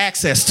have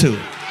access to.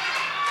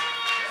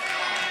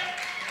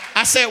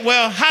 I said,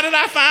 well, how did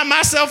I find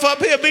myself up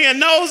here being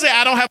nosy?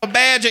 I don't have a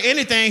badge or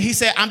anything. He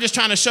said, I'm just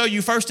trying to show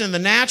you first in the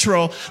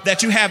natural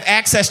that you have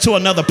access to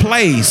another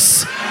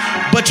place.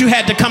 But you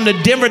had to come to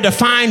Denver to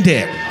find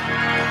it.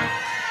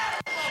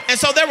 And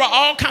so there were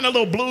all kind of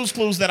little Blue's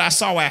Clues that I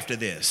saw after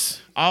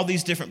this. All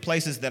these different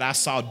places that I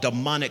saw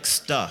demonic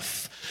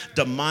stuff,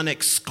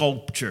 demonic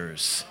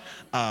sculptures.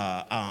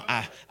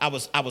 I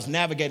was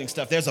navigating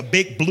stuff. There's a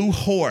big blue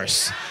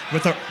horse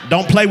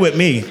don't play with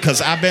me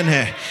because I've been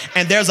here.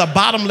 And there's a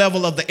bottom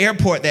level of the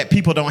airport that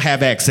people don't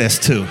have access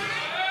to.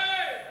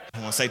 I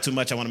don't want to say too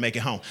much. I want to make it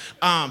home.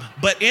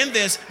 But in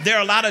this, there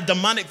are a lot of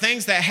demonic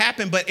things that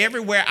happen. But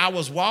everywhere I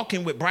was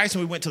walking with Bryce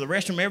and we went to the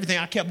restroom, everything,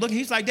 I kept looking.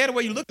 He's like, Daddy,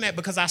 what are you looking at?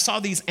 Because I saw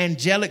these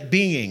angelic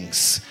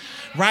beings.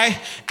 Right?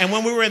 And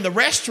when we were in the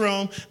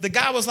restroom, the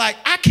guy was like,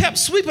 I kept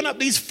sweeping up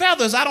these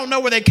feathers. I don't know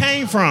where they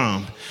came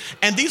from.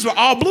 And these were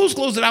all Blue's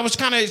Clues that I was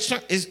trying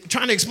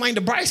to explain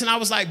to Bryce. And I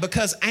was like,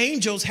 because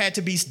angels had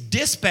to be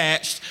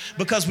dispatched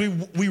because we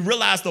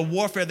realized the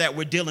warfare that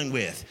we're dealing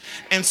with.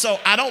 And so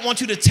I don't want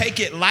you to take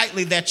it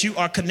lightly that you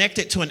are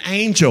connected to an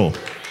angel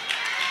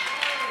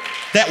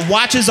that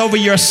watches over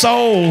your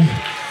soul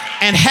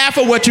and half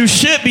of what you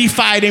should be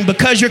fighting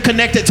because you're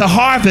connected to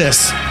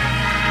harvest.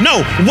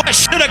 No, what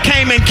should have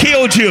came and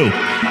killed you?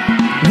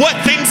 What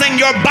things in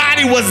your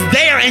body was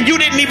there and you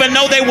didn't even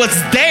know they was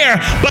there,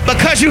 but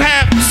because you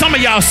have, some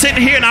of y'all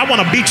sitting here and I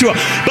want to beat you up,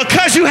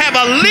 because you have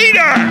a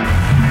leader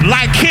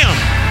like him,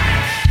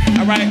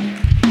 all right?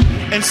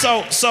 And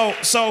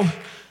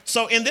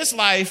so in this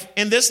life,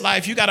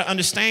 you got to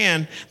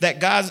understand that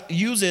God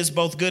uses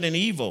both good and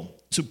evil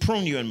to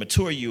prune you and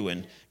mature you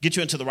and get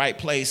you into the right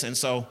place. And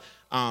so,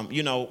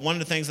 one of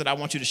the things that I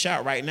want you to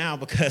shout right now,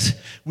 because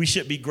we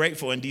should be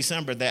grateful in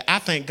December, that I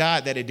thank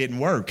God that it didn't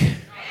work.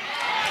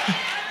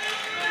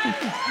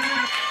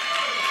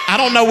 I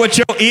don't know what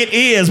your it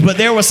is, but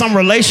there were some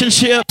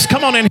relationships.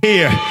 Come on in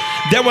here.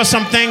 There were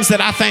some things that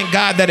I thank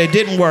God that it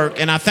didn't work.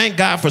 And I thank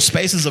God for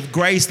spaces of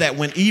grace that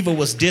when evil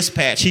was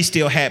dispatched, he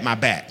still had my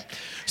back.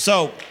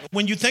 So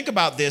when you think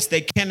about this,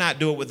 they cannot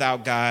do it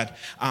without God.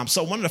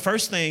 So one of the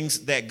first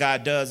things that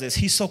God does is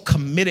he's so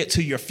committed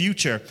to your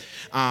future.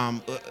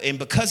 And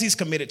because he's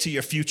committed to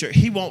your future,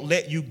 he won't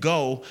let you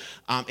go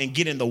and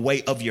get in the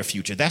way of your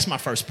future. That's my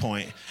first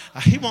point.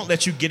 He won't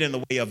let you get in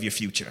the way of your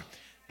future.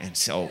 And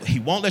so he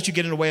won't let you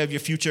get in the way of your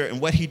future. And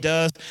what he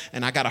does,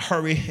 and I got to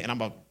hurry, and I'm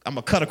going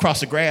to cut across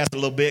the grass a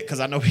little bit because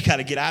I know we got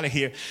to get out of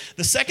here.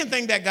 The second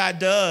thing that God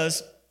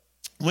does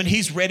when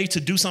he's ready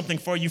to do something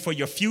for you for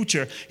your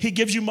future, he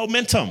gives you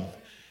momentum.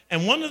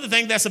 And one of the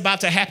things that's about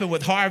to happen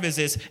with Harvest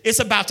is it's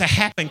about to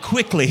happen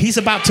quickly. He's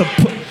about to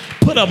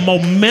put a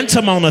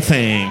momentum on a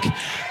thing.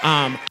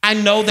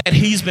 I know that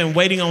he's been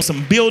waiting on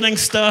some building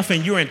stuff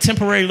and you're in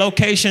temporary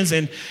locations.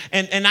 And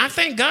I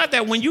thank God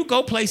that when you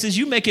go places,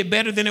 you make it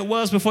better than it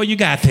was before you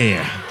got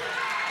there.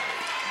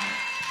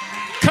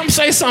 Come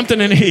say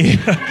something in here.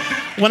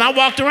 When I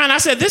walked around, I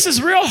said, this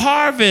is real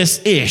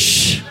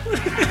Harvest-ish.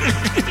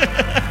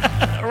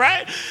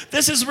 right?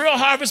 This is real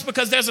harvest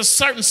because there's a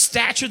certain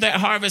stature that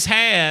harvest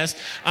has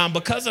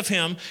because of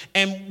him.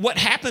 And what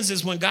happens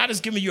is when God is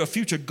giving you a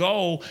future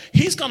goal,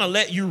 he's going to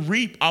let you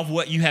reap off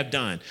what you have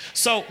done.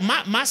 So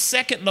my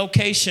second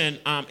location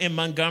in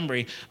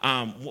Montgomery,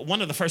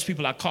 one of the first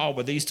people I called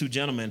were these two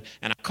gentlemen.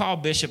 And I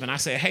called Bishop and I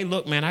said, hey,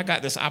 look, man, I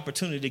got this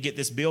opportunity to get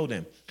this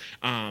building.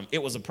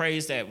 It was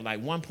appraised at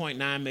like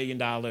 $1.9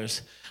 million.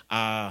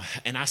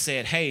 And I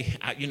said, hey,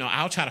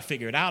 I'll try to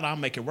figure it out. I'll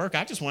make it work.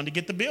 I just wanted to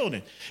get the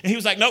building. And he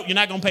was like, nope, you're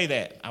not going to pay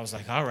that. I was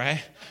like, all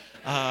right.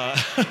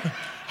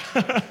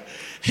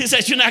 He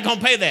said, you're not going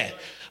to pay that.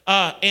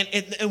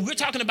 And we're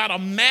talking about a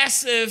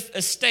massive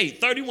estate,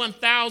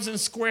 31,000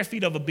 square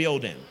feet of a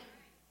building.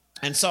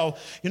 And so,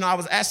 I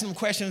was asking him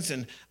questions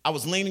and I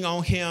was leaning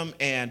on him,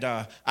 and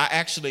I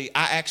actually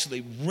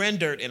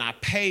rendered and I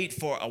paid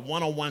for a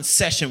one-on-one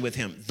session with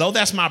him. Though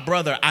that's my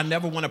brother, I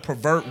never want to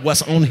pervert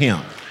what's on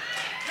him.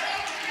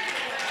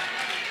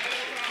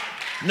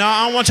 No,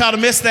 I don't want y'all to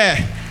miss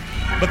that,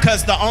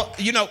 because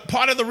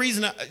part of the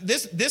reason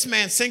this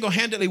man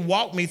single-handedly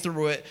walked me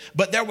through it,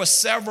 but there were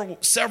several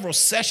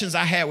sessions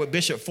I had with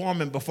Bishop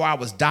Foreman before I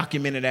was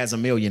documented as a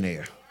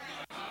millionaire.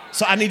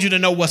 So I need you to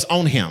know what's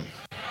on him.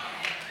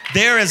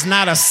 There is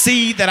not a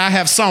seed that I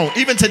have sown.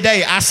 Even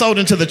today, I sowed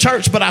into the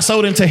church, but I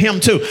sowed into him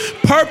too,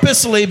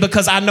 purposely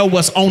because I know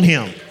what's on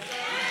him.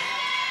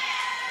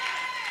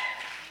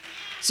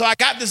 So I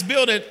got this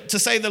building, to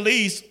say the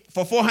least,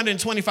 for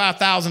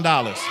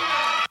 $425,000.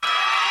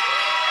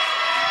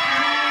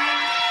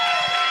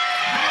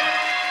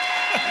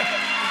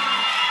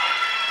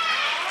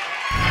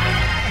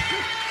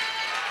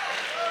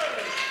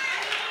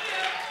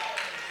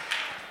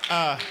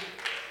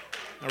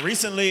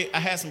 Recently, I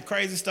had some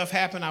crazy stuff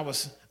happen. I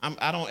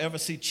don't ever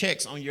see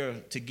checks on your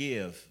to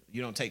give.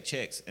 You don't take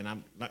checks, and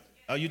I'm like,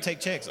 oh, you take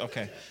checks?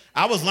 Okay.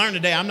 I was learning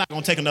today. I'm not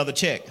going to take another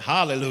check.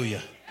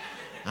 Hallelujah.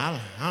 I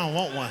don't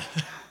want one.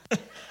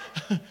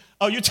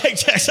 Oh, you take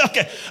checks?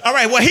 Okay. All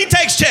right. Well, he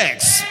takes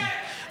checks.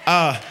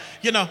 I'm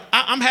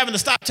having to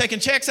stop taking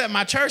checks at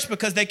my church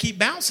because they keep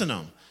bouncing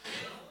them.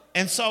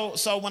 And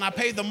so when I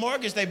paid the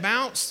mortgage, they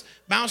bounce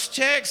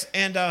checks,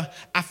 and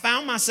I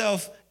found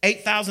myself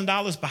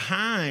 $8,000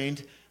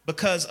 behind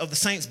because of the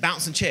saints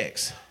bouncing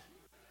checks.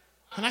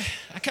 And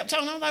I kept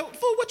telling them, like,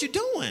 fool, what you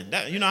doing?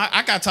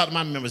 I got to talk to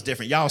my members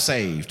different. Y'all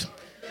saved.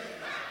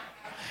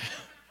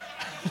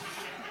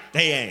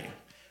 They ain't.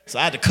 So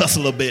I had to cuss a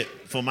little bit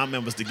for my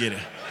members to get it.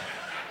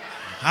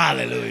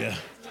 Hallelujah.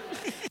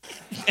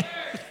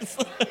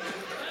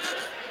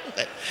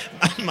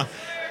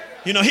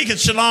 He can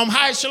shalom,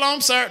 hi,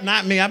 shalom, sir.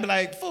 Not me. I'd be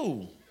like,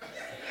 fool.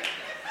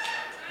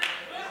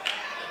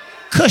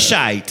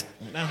 Cushite.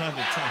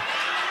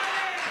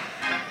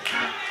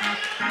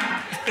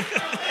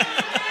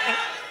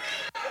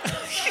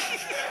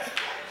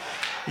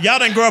 Y'all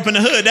didn't grow up in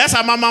the hood. That's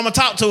how my mama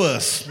talked to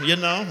us.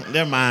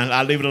 Never mind.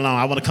 I'll leave it alone.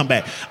 I want to come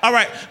back. All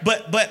right,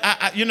 but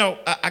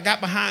I got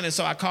behind, and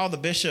so I called the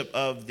bishop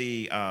of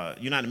the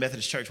United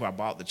Methodist Church where I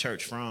bought the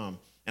church from,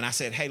 and I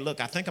said, hey,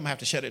 look, I think I'm gonna have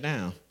to shut it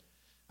down.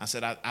 I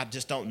said, I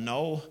just don't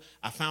know.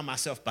 I found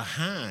myself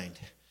behind,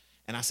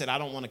 and I said, I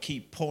don't want to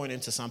keep pouring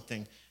into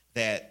something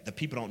that the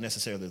people don't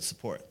necessarily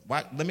support.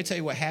 Let me tell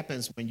you what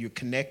happens when you're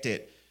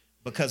connected,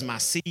 because my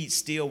seed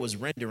still was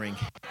rendering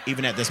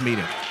even at this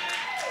meeting.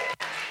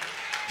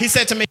 He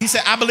said to me,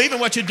 I believe in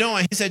what you're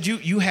doing. He said,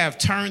 you have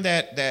turned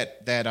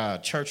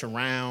that church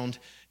around.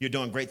 You're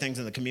doing great things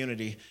in the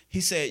community.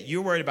 He said,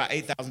 you're worried about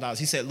 $8,000.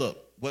 He said,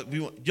 look,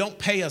 don't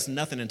pay us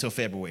nothing until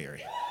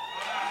February.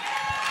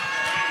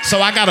 So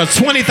I got a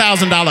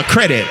 $20,000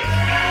 credit.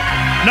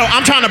 No,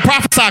 I'm trying to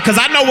prophesy because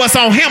I know what's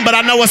on him, but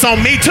I know what's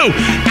on me too.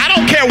 I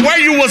don't care where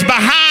you was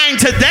behind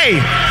today.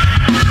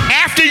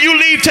 After you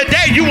leave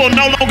today, you will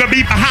no longer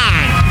be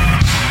behind.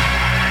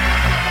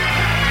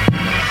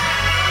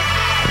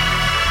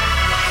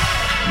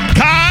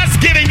 God's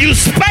giving you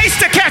space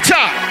to catch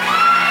up.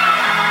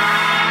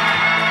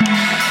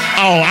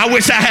 Oh, I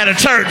wish I had a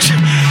church.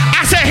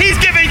 I said he's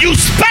giving you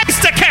space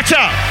to catch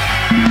up.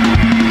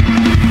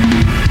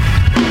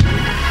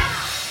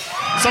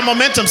 So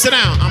momentum, sit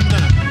down. I'm done.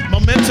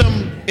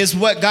 Momentum is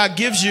what God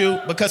gives you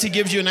because he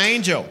gives you an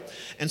angel.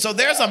 And so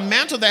there's a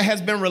mantle that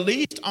has been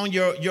released on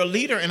your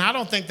leader, and I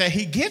don't think that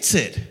he gets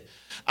it.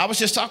 I was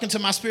just talking to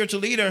my spiritual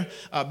leader,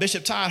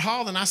 Bishop Todd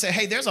Hall, and I said,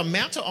 hey, there's a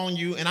mantle on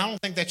you, and I don't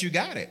think that you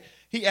got it.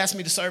 He asked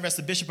me to serve as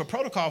the bishop of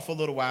protocol for a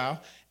little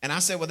while, and I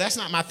said, well, that's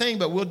not my thing,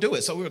 but we'll do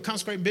it. So we were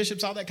consecrating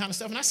bishops, all that kind of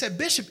stuff, and I said,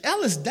 Bishop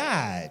Ellis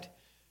died.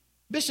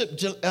 Bishop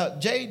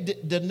J.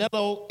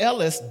 Danilo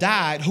Ellis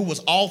died, who was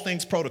all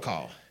things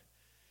protocol.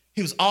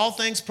 He was all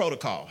things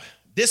protocol.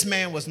 This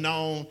man was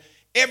known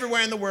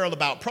everywhere in the world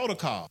about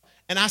protocol.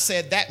 And I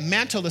said, that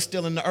mantle is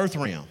still in the earth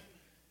realm.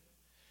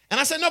 And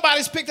I said,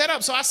 nobody's picked that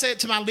up. So I said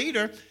to my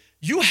leader,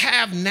 you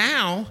have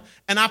now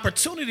an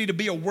opportunity to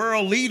be a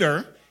world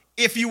leader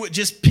if you would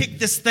just pick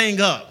this thing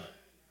up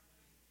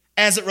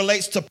as it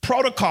relates to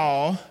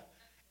protocol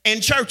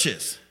in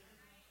churches.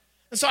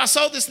 And so I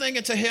sold this thing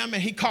into him,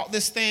 and he caught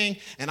this thing,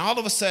 and all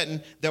of a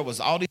sudden, there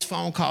was all these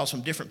phone calls from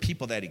different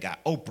people that he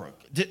got. Oprah.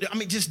 I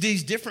mean, just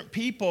these different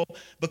people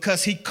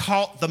because he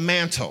caught the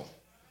mantle.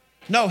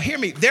 No, hear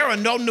me. There are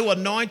no new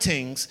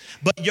anointings,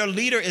 but your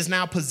leader is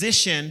now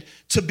positioned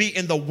to be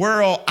in the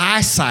world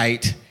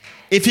eyesight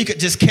if he could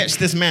just catch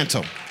this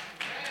mantle.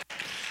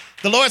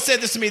 The Lord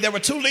said this to me. There were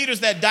 2 leaders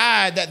that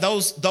died, that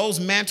those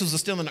mantles are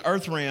still in the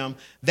earth realm,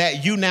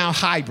 that you now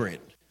hybrid.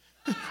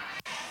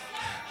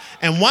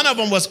 And one of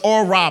them was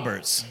Oral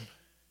Roberts.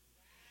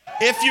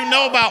 If you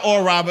know about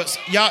Oral Roberts,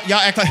 y'all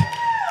act like,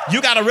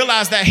 you got to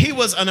realize that he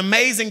was an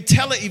amazing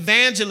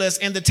televangelist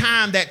in the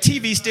time that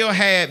TV still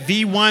had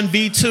V1,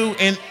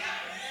 V2,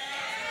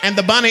 and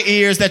the bunny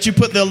ears that you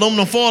put the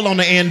aluminum foil on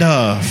the end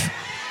of.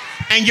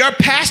 And your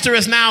pastor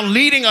is now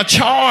leading a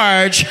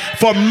charge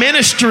for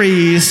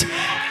ministries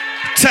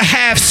to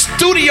have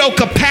studio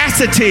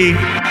capacity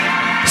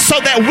so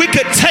that we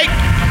could take,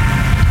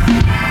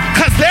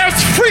 because there's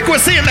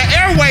frequency in the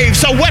airwaves.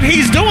 So what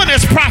he's doing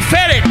is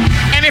prophetic.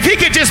 And if he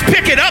could just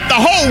pick it up, the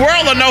whole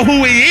world will know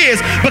who he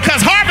is, because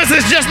Harvest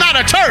is just not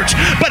a church,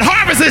 but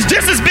Harvest is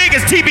just as big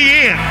as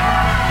TBN.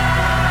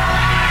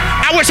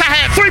 I wish I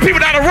had 3 people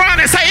that'll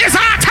run and say, it's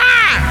our time.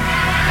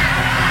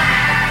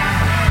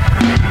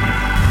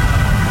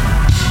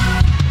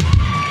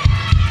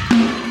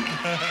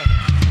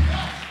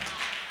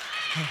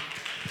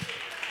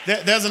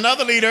 There's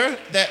another leader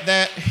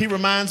that he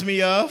reminds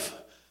me of,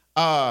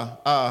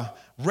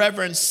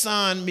 Reverend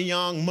Sun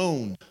Myung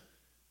Moon,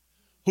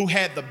 who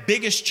had the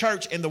biggest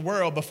church in the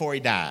world before he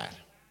died.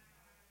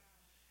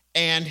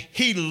 And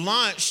he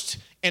launched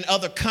in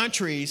other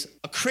countries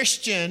a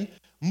Christian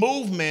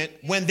movement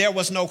when there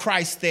was no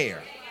Christ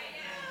there.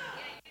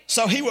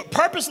 So he would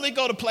purposely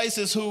go to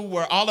places who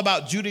were all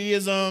about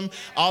Judaism,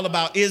 all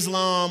about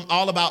Islam,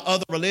 all about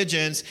other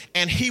religions,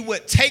 and he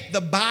would take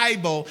the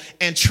Bible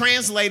and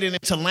translate it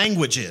into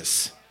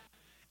languages.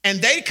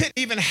 And they couldn't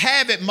even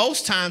have it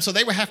most times, so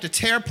they would have to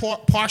tear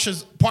parts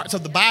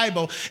of the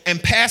Bible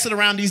and pass it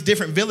around these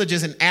different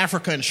villages in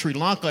Africa and Sri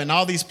Lanka and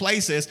all these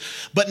places.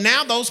 But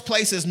now those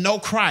places know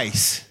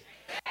Christ,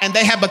 and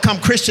they have become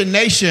Christian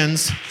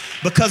nations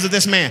because of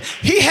this man.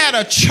 He had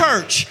a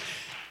church.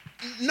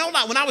 No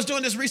lie, when I was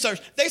doing this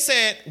research, they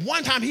said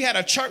one time he had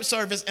a church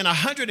service and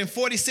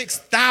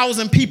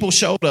 146,000 people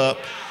showed up,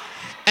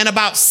 and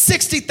about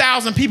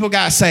 60,000 people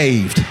got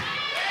saved.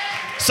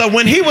 So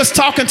when he was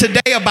talking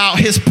today about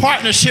his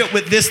partnership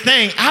with this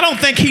thing, I don't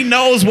think he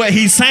knows what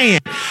he's saying,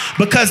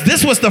 because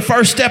this was the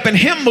first step in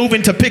him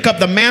moving to pick up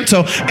the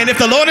mantle. And if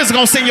the Lord is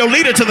going to send your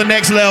leader to the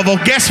next level,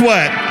 guess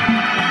what?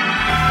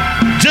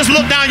 Just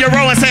look down your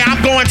row and say,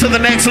 I'm going to the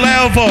next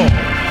level.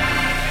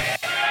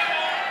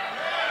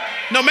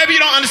 No, maybe you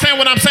don't understand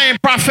what I'm saying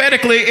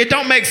prophetically. It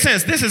don't make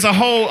sense. This is a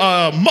whole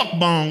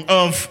mukbang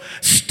of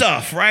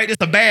stuff, right?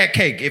 It's a bad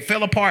cake. It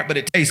fell apart, but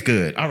it tastes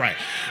good. All right.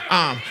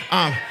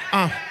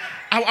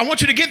 I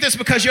want you to get this,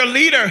 because your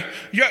leader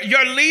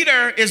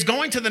is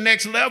going to the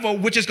next level,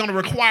 which is going to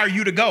require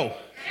you to go.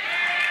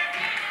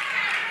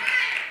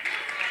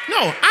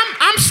 No,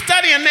 I'm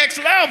studying next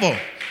level.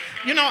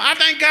 You know, I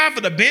thank God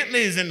for the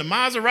Bentleys and the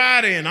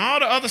Maserati and all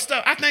the other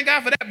stuff. I thank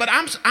God for that, but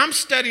I'm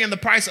studying the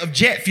price of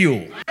jet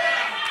fuel.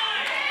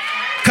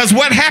 Because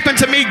what happened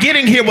to me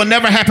getting here will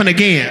never happen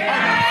again.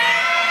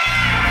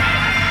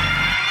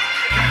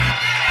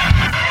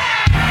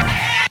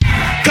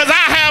 Because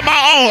I have my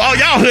own. Oh,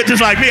 y'all hood just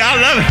like me. I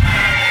love it.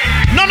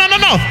 No.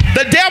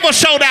 The devil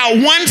showed out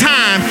one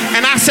time,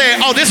 and I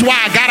said, oh, this is why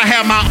I got to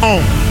have my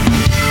own.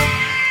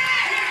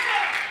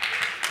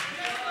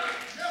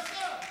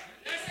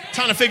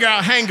 Trying to figure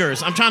out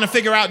hangers. I'm trying to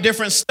figure out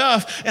different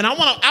stuff. And I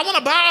want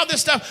to buy all this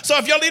stuff. So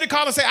if your leader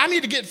call and say, I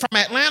need to get from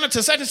Atlanta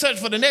to such and such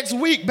for the next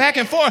week, back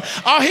and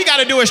forth, all he got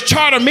to do is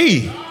charter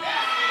me.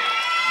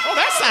 Oh,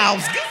 that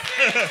sounds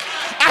good.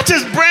 I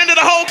just branded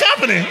a whole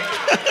company.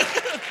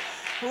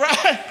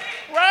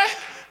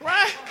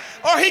 Right.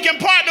 Or he can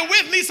partner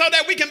with me so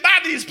that we can buy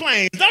these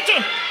planes. Don't you?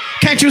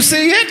 Can't you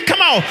see it? Come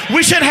on.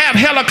 We should have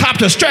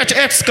helicopters, stretch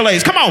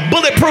Escalades. Come on.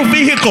 Bulletproof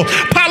vehicle.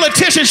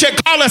 Politicians should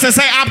call us and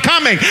say, I'm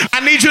coming.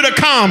 I need you to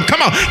come.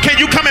 Come on. Can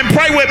you come and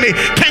pray with me?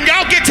 Can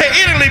y'all get to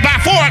Italy by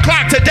 4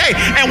 o'clock today?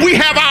 And we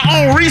have our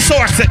own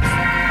resources.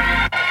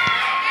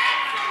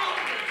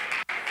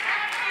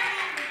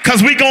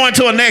 Because we going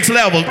to a next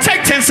level.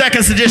 Take 10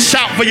 seconds to just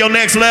shout for your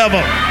next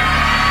level.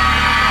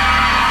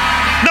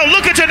 No,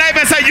 look at your neighbor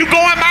and say, you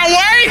going my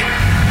way?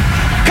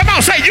 Come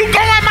on, say, you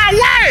going my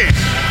way.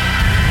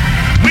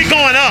 We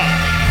going up.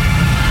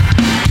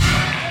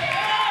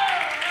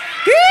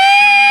 Woo!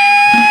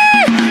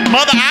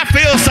 Mother, I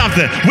feel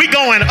something. We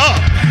going up.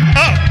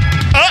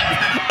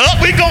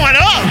 We going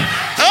up.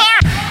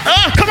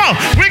 Come on,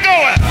 we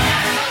going.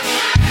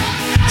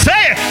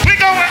 Say it. We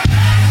going.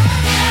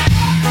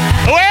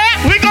 Where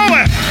we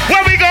going?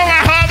 Where we going,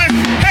 Harvey?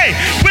 Hey,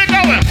 we're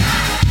going.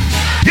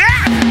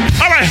 Yeah.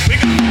 All right.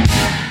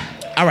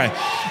 All right.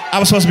 I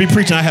was supposed to be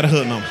preaching. I had a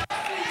hood number.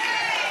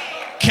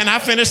 Can I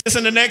finish this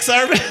in the next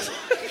service?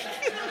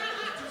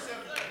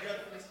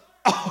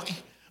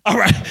 All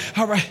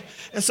right.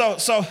 And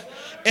so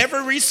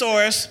every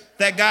resource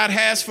that God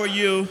has for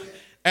you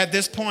at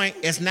this point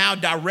is now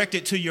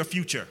directed to your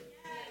future.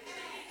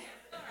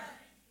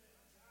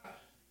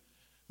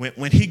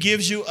 When he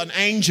gives you an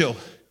angel,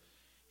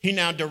 he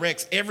now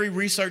directs every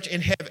resource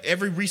in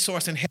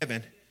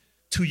heaven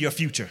to your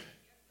future.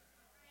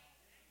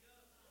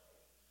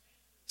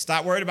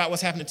 Stop worried about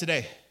what's happening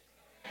today.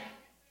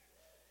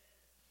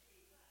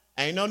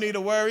 Ain't no need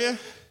to worry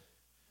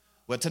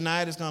what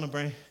tonight is going to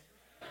bring.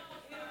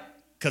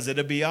 Because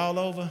it'll be all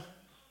over.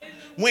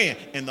 When?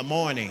 In the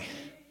morning.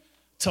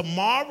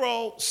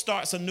 Tomorrow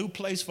starts a new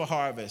place for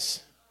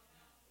harvest.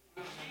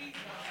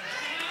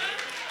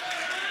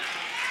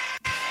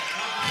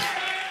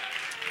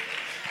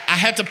 I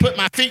had to put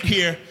my feet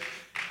here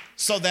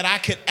so that I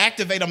could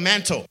activate a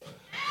mantle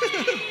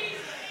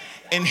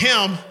in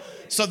him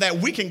so that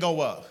we can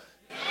go up.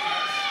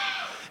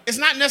 It's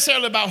not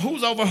necessarily about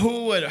who's over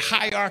who or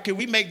hierarchy.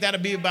 We make that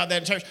be about that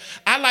in church.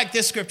 I like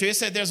this scripture. It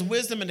said there's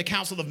wisdom in the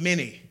counsel of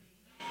many.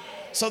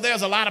 So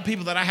there's a lot of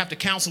people that I have to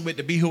counsel with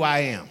to be who I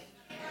am.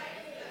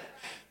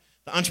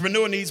 The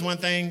entrepreneur needs one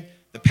thing.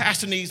 The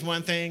pastor needs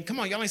one thing. Come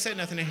on, y'all ain't said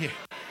nothing in here.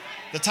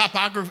 The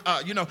topographer,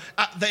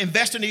 the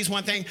investor needs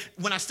one thing.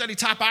 When I study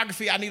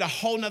topography, I need a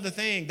whole nother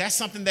thing. That's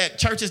something that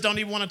churches don't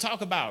even want to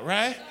talk about,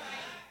 right?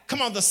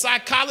 Come on, the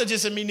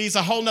psychologist in me needs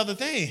a whole nother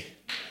thing.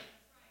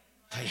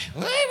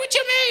 What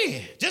you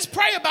mean? Just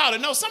pray about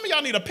it. No, some of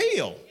y'all need a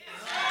pill.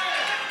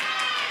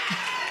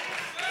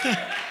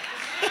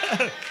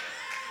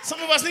 Some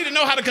of us need to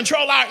know how to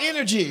control our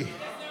energy.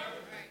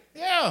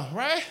 Yeah,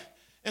 right?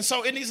 And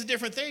so it needs a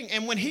different thing.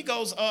 And when he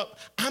goes up,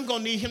 I'm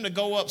going to need him to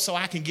go up so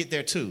I can get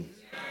there too.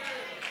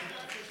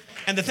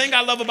 And the thing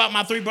I love about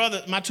my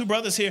two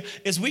brothers here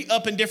is we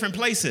up in different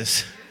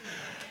places.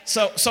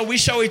 So we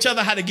show each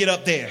other how to get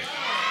up there.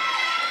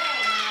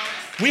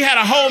 We had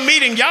a whole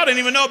meeting y'all didn't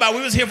even know about.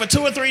 We was here for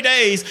 2 or 3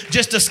 days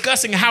just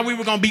discussing how we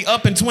were going to be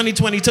up in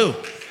 2022.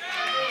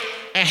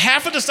 And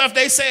half of the stuff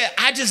they said,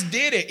 I just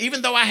did it.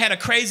 Even though I had a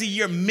crazy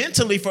year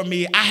mentally for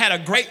me, I had a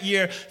great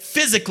year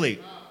physically.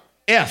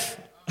 F.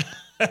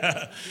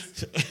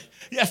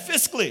 Yeah,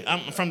 physically.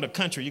 I'm from the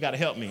country. You got to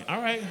help me.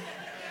 All right.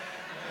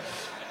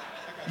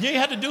 You ain't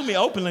had to do me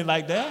openly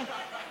like that.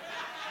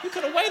 You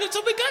could have waited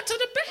till we got to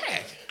the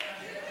back.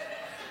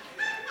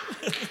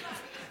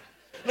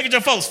 Look at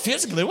your folks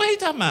physically. What are you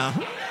talking about?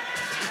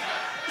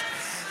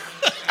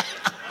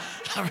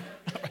 All right.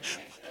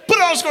 Put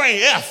it on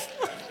screen, F.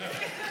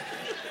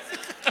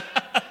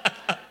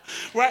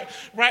 Right.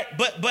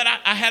 But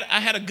I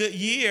had a good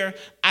year.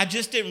 I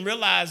just didn't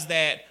realize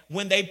that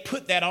when they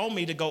put that on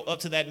me to go up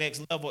to that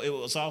next level, it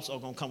was also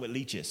going to come with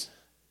leeches.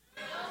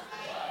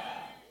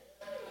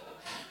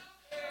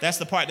 That's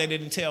the part they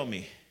didn't tell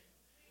me.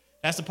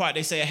 That's the part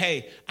they say,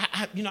 hey,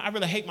 I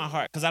really hate my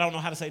heart because I don't know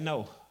how to say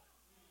no.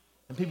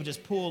 And people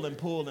just pull and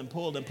pull and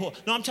pull and pull.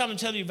 No, I'm trying to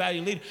tell you,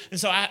 value leader. And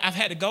so I've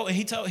had to go, and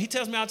he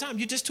tells me all the time,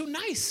 you're just too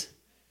nice.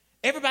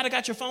 Everybody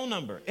got your phone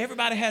number.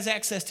 Everybody has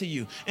access to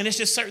you. And it's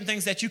just certain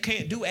things that you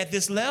can't do at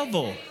this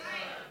level.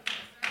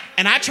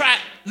 And I tried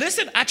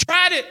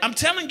it. I'm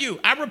telling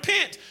you, I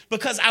repent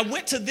because I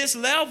went to this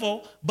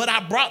level, but I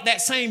brought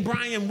that same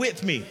Bryan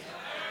with me.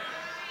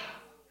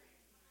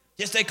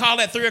 Yes, they call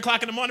at 3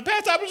 o'clock in the morning.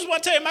 Pastor, I just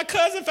want to tell you, my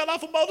cousin fell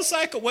off a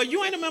motorcycle. Well,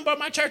 you ain't a member of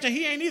my church and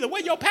he ain't either.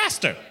 Where your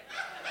pastor?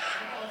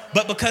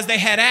 But because they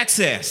had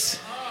access,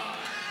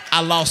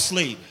 I lost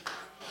sleep.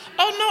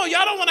 Oh, no,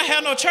 y'all don't want to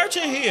have no church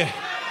in here.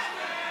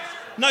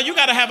 No, you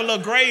got to have a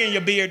little gray in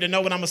your beard to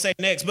know what I'm going to say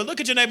next. But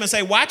look at your neighbor and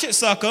say, watch it,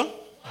 sucker.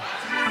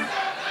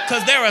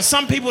 Because there are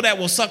some people that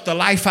will suck the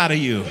life out of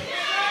you.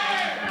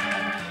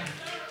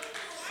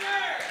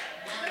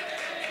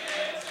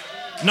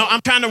 No,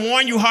 I'm trying to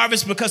warn you,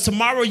 Harvest, because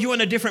tomorrow you're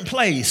in a different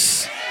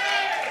place.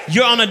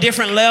 You're on a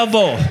different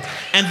level.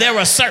 And there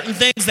are certain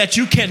things that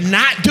you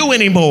cannot do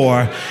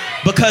anymore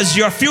because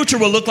your future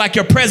will look like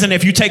your present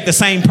if you take the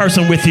same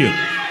person with you.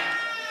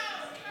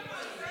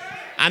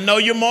 I know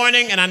you're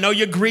mourning and I know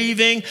you're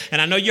grieving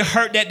and I know you're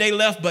hurt that they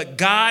left, but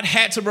God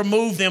had to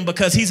remove them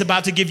because he's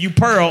about to give you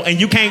pearl and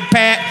you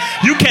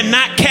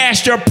cannot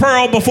cast your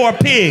pearl before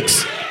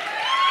pigs.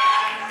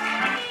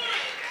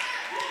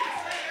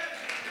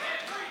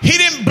 He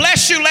didn't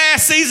bless you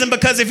last season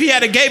because if he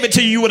had gave it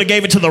to you, you would have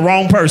gave it to the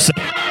wrong person.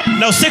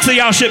 No, 6 of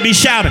y'all should be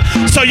shouting.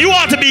 So you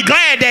ought to be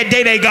glad that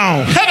day they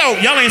gone. Hello,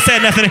 y'all ain't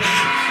said nothing.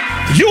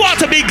 You ought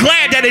to be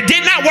glad that it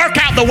did not work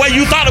out the way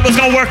you thought it was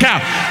going to work out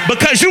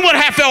because you would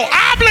have felt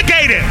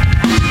obligated.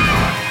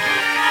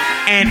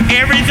 And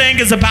everything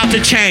is about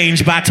to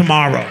change by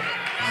tomorrow.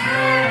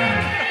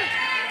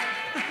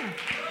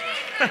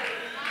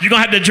 You're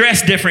going to have to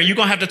dress different. You're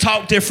going to have to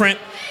talk different.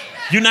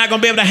 You're not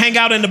going to be able to hang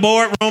out in the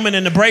boardroom and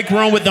in the break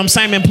room with them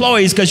same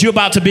employees because you're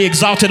about to be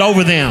exalted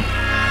over them.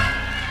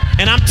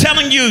 And I'm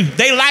telling you,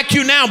 they like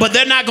you now, but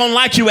they're not going to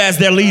like you as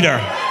their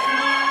leader.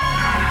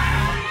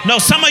 No,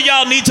 some of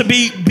y'all need to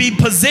be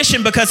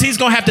positioned because he's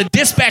going to have to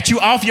dispatch you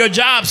off your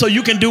job so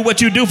you can do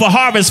what you do for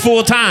Harvest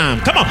full time.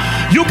 Come on.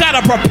 You got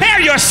to prepare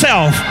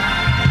yourself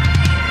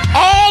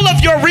All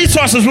of your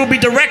resources will be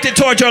directed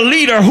toward your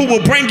leader who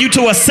will bring you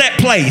to a set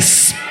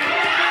place.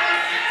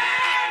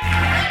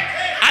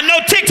 I know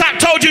TikTok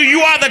told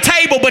you are the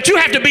table, but you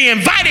have to be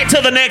invited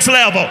to the next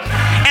level.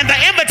 And the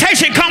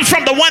invitation comes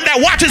from the one that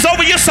watches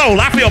over your soul.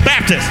 I feel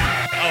Baptist.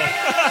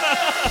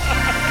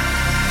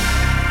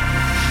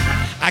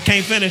 I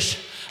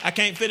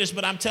can't finish,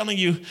 but I'm telling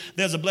you,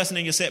 there's a blessing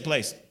in your set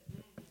place.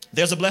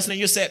 There's a blessing in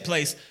your set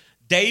place.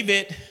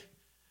 David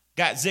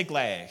got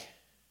Ziklag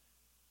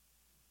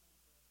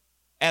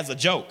as a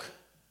joke.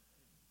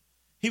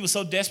 He was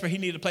so desperate he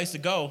needed a place to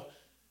go.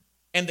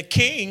 And the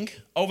king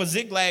over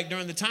Ziklag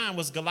during the time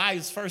was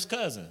Goliath's first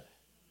cousin.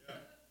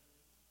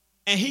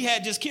 And he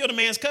had just killed a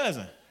man's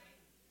cousin.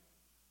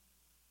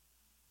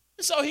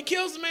 And so he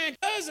kills the man's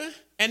cousin,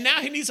 and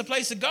now he needs a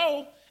place to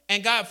go,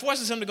 and God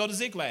forces him to go to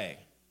Ziklag.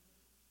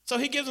 So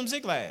he gives him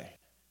Ziklag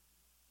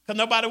because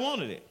nobody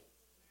wanted it.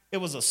 It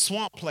was a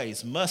swamp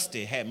place,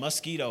 musty, had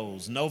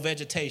mosquitoes, no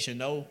vegetation,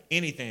 no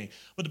anything.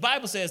 But the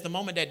Bible says the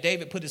moment that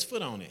David put his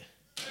foot on it,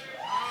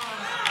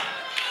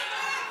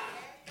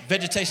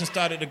 vegetation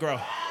started to grow.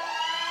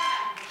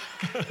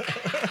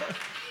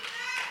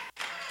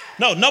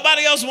 No,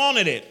 nobody else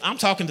wanted it. I'm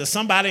talking to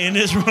somebody in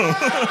this room.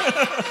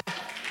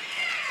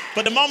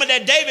 But the moment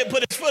that David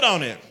put his foot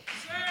on it,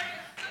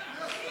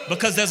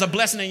 because there's a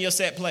blessing in your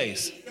set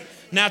place.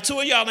 Now, two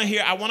of y'all in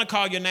here, I want to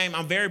call your name.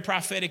 I'm very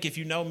prophetic. If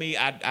you know me,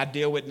 I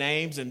deal with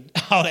names and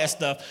all that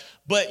stuff.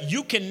 But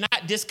you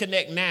cannot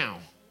disconnect now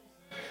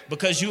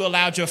because you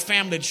allowed your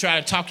family to try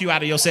to talk you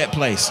out of your set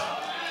place.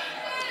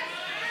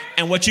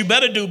 And what you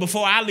better do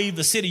before I leave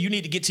the city, you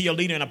need to get to your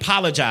leader and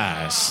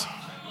apologize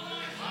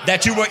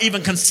that you were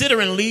even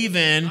considering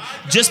leaving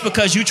just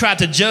because you tried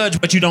to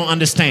judge what you don't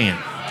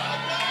understand.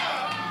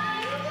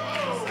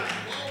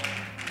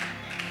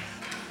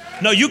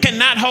 No, you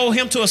cannot hold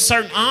him to a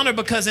certain honor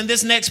because in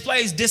this next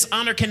place,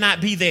 dishonor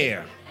cannot be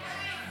there.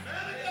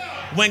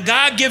 When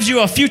God gives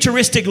you a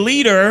futuristic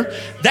leader,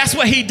 that's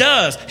what he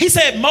does. He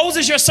said,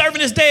 Moses, your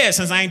servant is dead.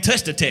 Since I ain't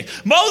touched the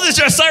text. Moses,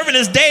 your servant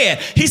is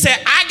dead. He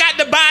said, I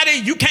got the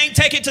body. You can't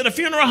take it to the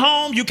funeral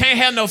home. You can't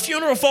have no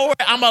funeral for it.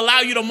 I'm going to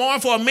allow you to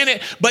mourn for a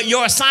minute. But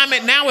your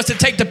assignment now is to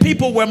take the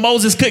people where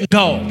Moses couldn't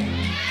go.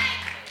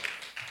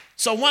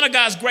 So one of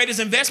God's greatest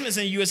investments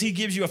in you is he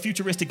gives you a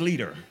futuristic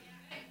leader.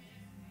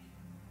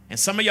 And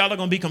some of y'all are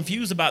going to be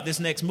confused about this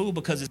next move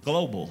because it's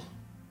global.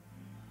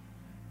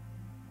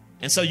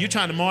 And so you're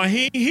trying to mourn,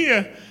 he ain't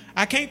here.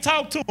 I can't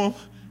talk to him.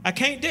 I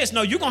can't this.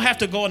 No, you're going to have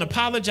to go and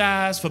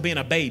apologize for being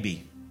a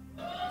baby.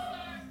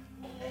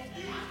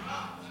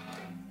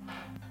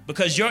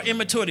 Because your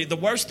immaturity, the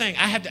worst thing,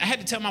 I had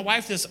to tell my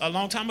wife this a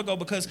long time ago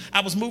because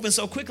I was moving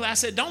so quickly. I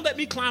said, don't let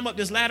me climb up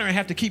this ladder and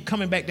have to keep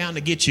coming back down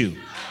to get you.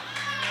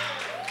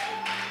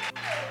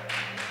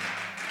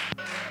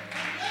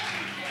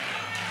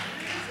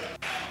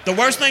 The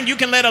worst thing you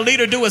can let a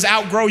leader do is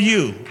outgrow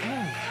you.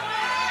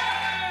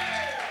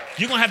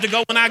 You're going to have to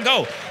go when I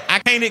go. I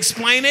can't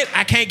explain it.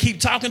 I can't keep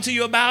talking to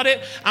you about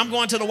it. I'm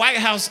going to the White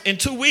House in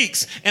 2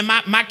 weeks, and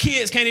my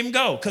kids can't even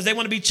go because they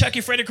want to be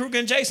Chucky, Freddy Krueger,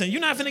 and Jason.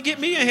 You're not going to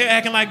get me in here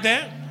acting like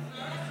that.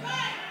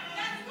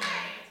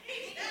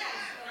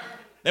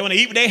 They want to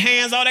eat with their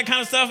hands, all that kind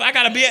of stuff. I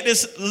got to be at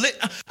this.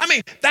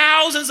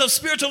 Thousands of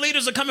spiritual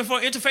leaders are coming for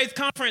an interfaith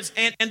conference,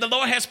 and the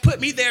Lord has put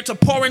me there to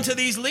pour into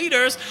these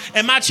leaders,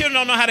 and my children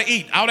don't know how to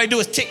eat. All they do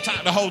is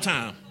TikTok the whole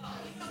time.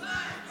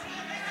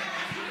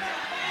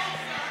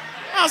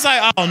 I was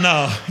like, oh,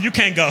 no, you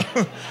can't go.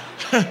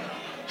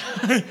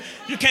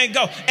 You can't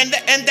go. And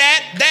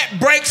that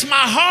breaks my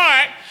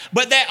heart,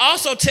 but that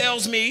also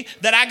tells me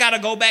that I got to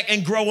go back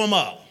and grow them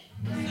up.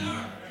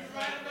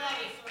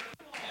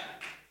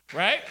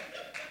 Right?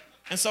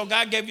 And so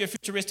God gave you a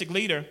futuristic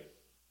leader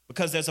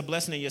because there's a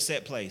blessing in your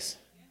set place.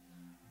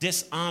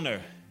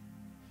 Dishonor.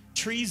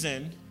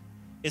 Treason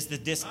is the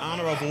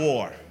dishonor of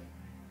war.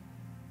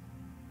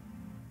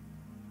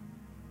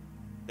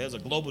 There's a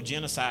global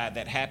genocide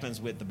that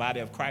happens with the body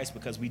of Christ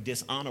because we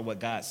dishonor what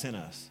God sent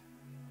us.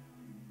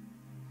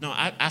 No,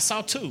 I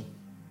saw two.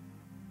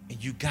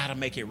 And you got to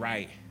make it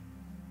right.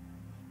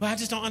 Well, I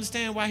just don't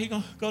understand why he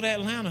going to go to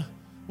Atlanta.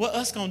 What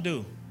us going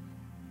to do?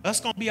 Us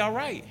going to be all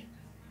right.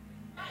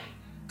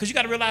 Because you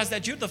got to realize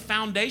that you're the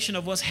foundation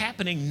of what's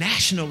happening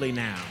nationally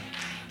now.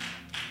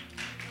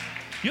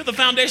 You're the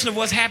foundation of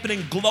what's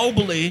happening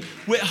globally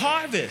with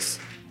Harvest.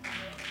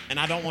 And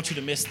I don't want you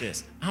to miss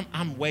this.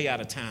 I'm way out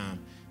of time.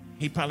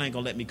 He probably ain't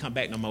going to let me come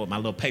back no more with my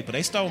little paper.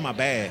 They stole my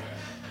bag.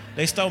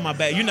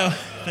 You know.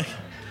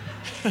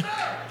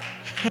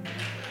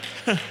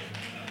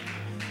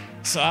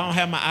 So I don't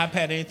have my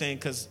iPad or anything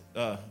because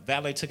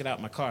valet took it out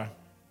of my car.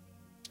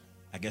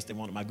 I guess they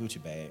wanted my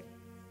Gucci bag.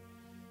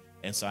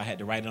 And so I had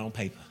to write it on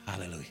paper.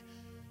 Hallelujah.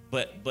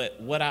 But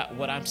what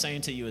I'm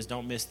saying to you is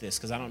don't miss this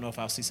because I don't know if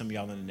I'll see some of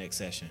y'all in the next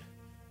session.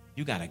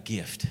 You got a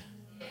gift.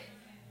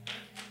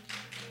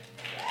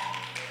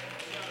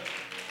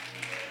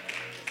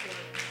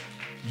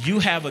 You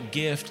have a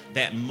gift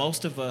that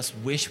most of us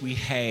wish we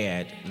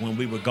had when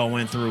we were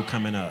going through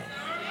coming up.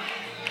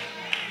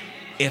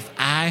 If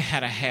I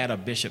had a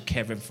Bishop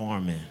Kevin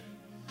Foreman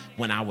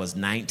when I was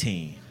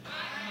 19.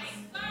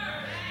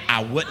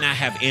 I would not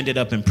have ended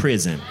up in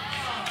prison.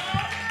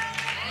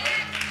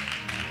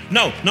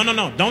 No.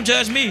 Don't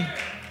judge me.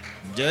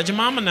 Judge your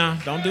mama now.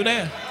 Don't do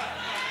that.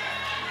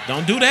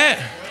 Don't do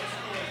that.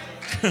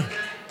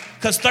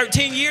 Because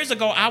 13 years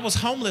ago, I was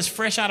homeless,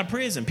 fresh out of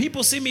prison.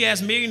 People see me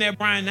as millionaire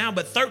Bryan now,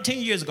 but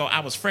 13 years ago,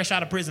 I was fresh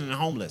out of prison and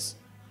homeless.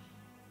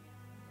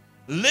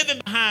 Living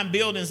behind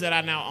buildings that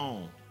I now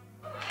own.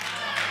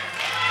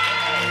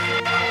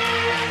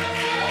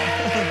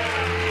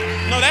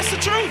 No, that's the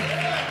truth.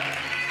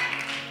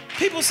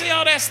 People see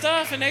all that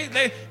stuff and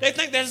they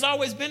think that's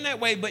always been that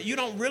way, but you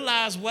don't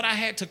realize what I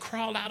had to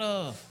crawl out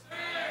of.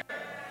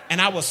 And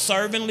I was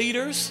serving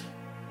leaders,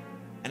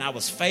 and I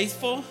was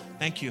faithful.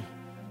 Thank you.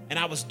 And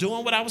I was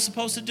doing what I was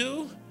supposed to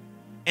do,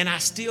 and I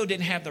still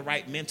didn't have the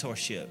right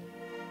mentorship.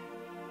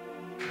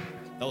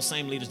 Those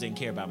same leaders didn't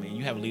care about me, and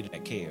you have a leader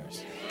that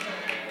cares.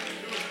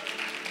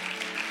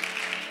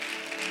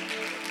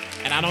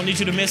 And I don't need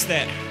you to miss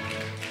that.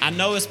 I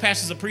know it's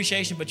Pastor's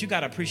Appreciation, but you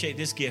got to appreciate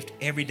this gift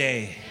every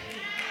day.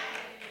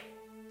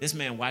 This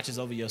man watches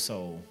over your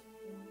soul.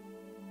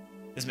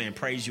 This man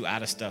prays you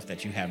out of stuff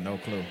that you have no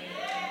clue.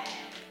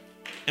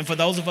 And for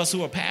those of us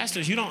who are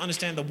pastors, you don't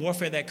understand the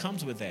warfare that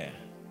comes with that.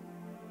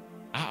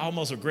 I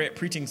almost regret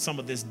preaching some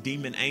of this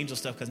demon angel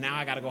stuff because now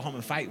I got to go home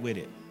and fight with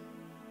it.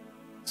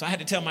 So I had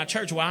to tell my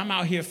church, while I'm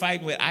out here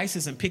fighting with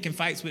ISIS and picking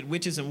fights with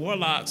witches and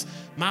warlocks,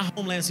 my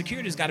homeland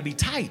security has got to be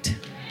tight.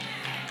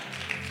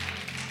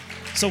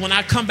 So when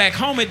I come back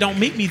home, it don't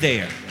meet me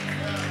there.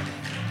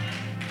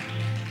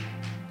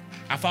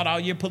 I fought all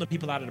year pulling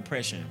people out of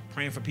depression,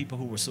 praying for people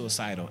who were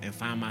suicidal, and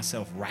found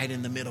myself right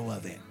in the middle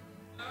of it.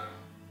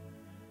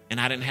 And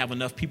I didn't have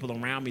enough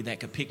people around me that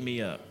could pick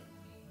me up.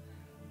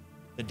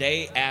 The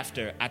day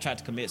after I tried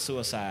to commit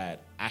suicide,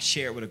 I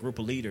shared with a group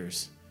of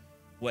leaders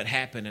what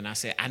happened, and I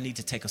said, I need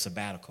to take a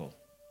sabbatical.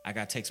 I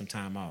got to take some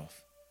time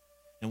off.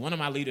 And one of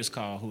my leaders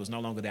called, who was no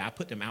longer there. I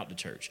put them out the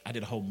church. I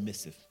did a whole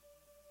missive.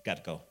 Got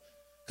to go.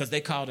 Because they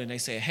called and they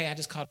said, hey, I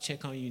just called to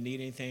check on you. You need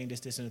anything,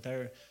 this, and the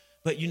third.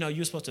 But, you know,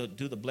 you're supposed to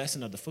do the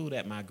blessing of the food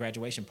at my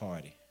graduation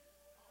party.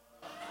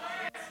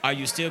 Are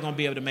you still going to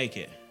be able to make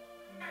it?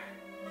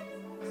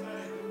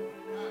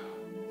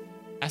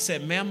 I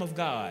said, ma'am of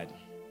God,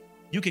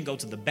 you can go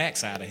to the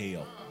backside of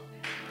hell.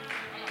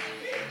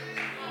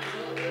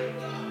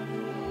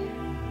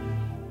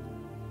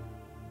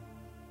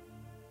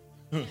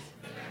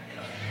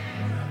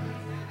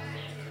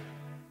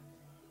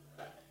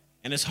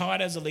 And it's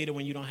hard as a leader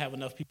when you don't have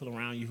enough people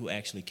around you who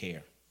actually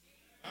care.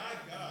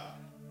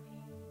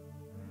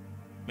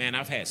 Man,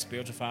 I've had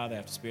spiritual father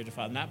after spiritual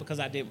father, not because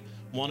I didn't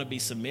want to be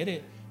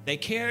submitted. They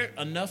cared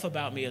enough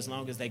about me as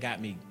long as they got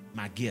me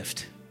my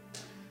gift.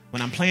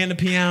 When I'm playing the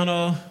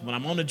piano, when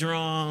I'm on the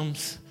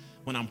drums,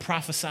 when I'm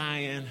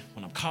prophesying,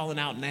 when I'm calling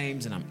out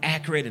names and I'm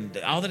accurate and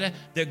all of that,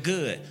 they're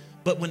good.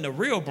 But when the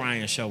real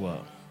Bryan show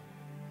up,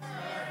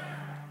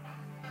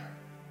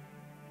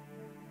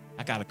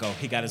 I gotta go.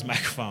 He got his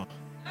microphone.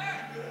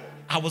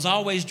 I was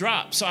always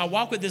dropped. So I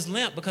walk with this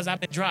limp because I've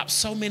been dropped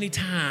so many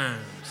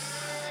times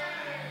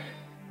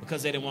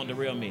because they didn't want the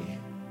real me.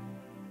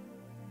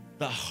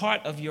 The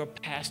heart of your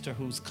pastor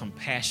who's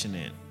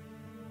compassionate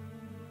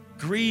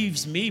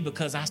grieves me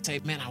because I say,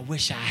 man, I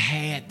wish I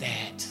had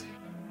that.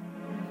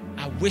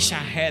 I wish I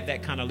had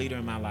that kind of leader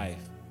in my life.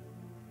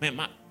 Man,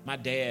 my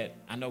dad,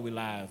 I know we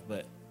live,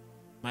 but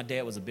my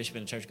dad was a bishop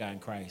and a church guy in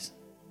Christ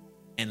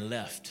and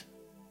left.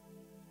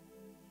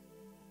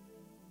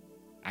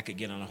 I could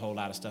get on a whole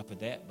lot of stuff with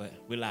that, but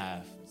we're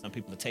live. Some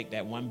people will take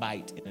that one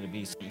bite and it'll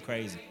be something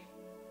crazy.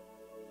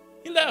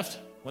 He left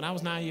when I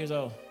was 9 years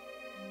old.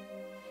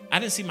 I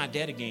didn't see my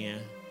dad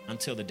again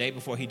until the day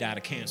before he died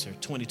of cancer,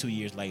 22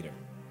 years later.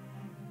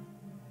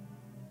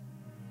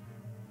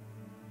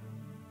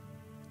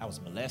 I was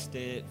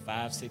molested,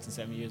 5, 6, and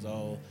 7 years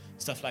old,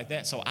 stuff like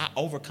that. So I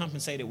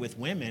overcompensated with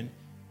women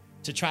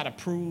to try to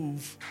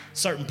prove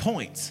certain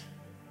points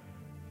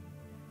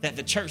that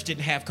the church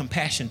didn't have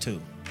compassion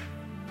to.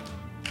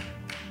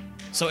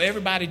 So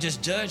everybody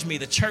just judged me.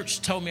 The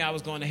church told me I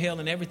was going to hell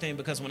and everything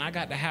because when I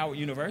got to Howard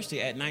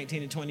University at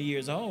 19 and 20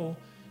 years old,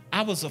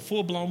 I was a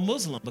full-blown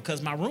Muslim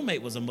because my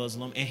roommate was a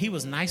Muslim and he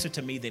was nicer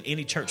to me than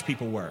any church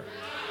people were.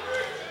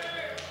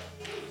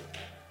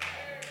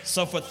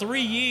 So for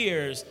 3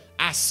 years,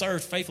 I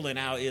served faithfully in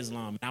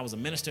Islam. I was a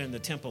minister in the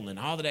temple and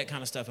all of that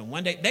kind of stuff. And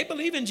one day, they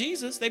believe in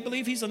Jesus. They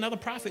believe he's another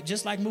prophet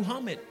just like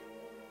Muhammad.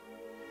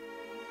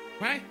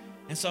 Right?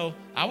 And so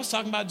I was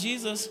talking about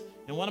Jesus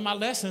in one of my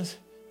lessons,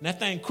 and that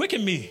thing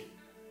quickened me.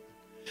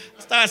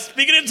 I started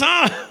speaking in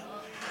tongues.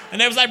 And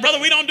they was like,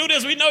 brother, we don't do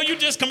this. We know you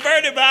just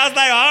converted. But I was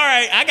like, all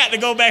right, I got to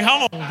go back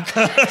home.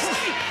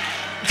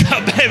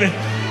 Because baby,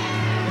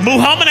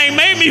 Muhammad ain't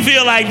made me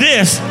feel like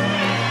this.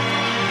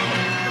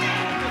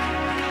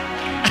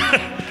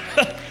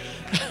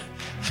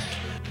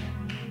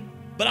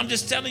 But I'm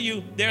just telling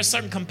you, there are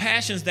certain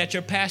compassions that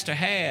your pastor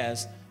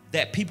has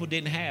that people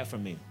didn't have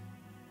from me.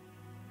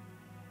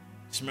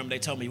 Just remember they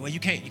told me, well, you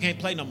can't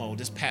play no more.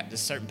 This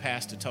certain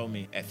pastor told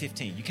me at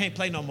 15, you can't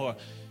play no more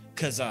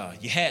because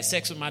you had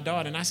sex with my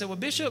daughter. And I said, well,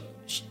 Bishop,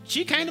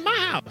 she came to my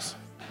house.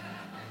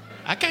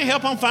 I can't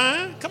help I'm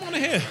fine. Come on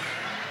in here.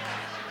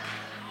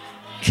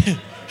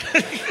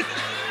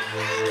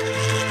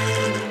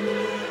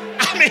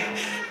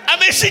 I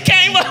mean, she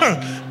came up.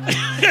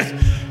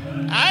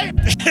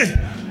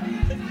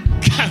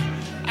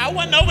 I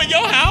wasn't over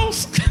your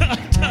house.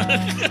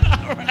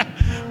 All right.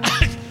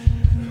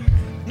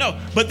 No,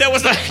 but there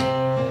was like,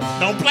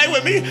 don't play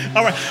with me.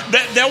 All right.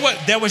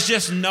 There was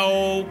just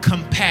no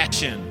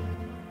compassion.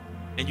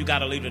 And you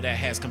got a leader that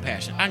has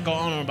compassion. I can go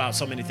on about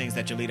so many things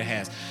that your leader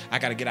has. I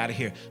got to get out of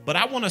here. But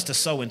I want us to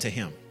sow into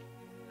him.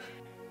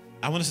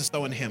 I want us to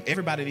sow into him.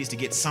 Everybody needs to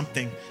get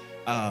something.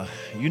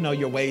 You know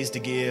your ways to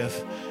give.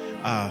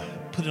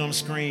 Put it on the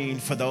screen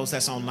for those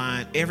that's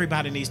online.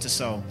 Everybody needs to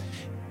sow.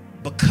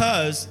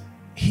 Because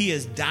he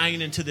is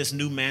dying into this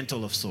new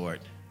mantle of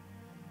sort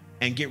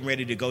and getting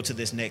ready to go to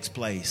this next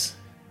place.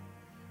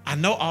 I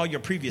know all your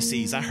previous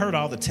seeds. I heard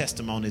all the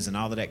testimonies and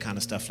all of that kind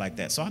of stuff like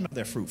that. So I know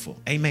they're fruitful.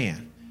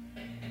 Amen.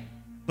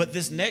 But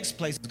this next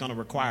place is going to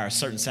require a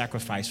certain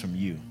sacrifice from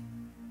you.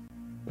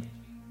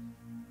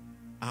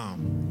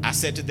 I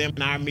said to them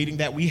in our meeting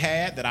that we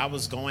had that I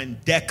was going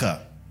Deca.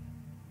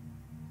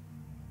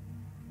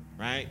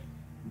 Right?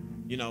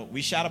 You know,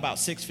 we shout about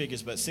 6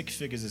 figures, but 6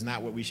 figures is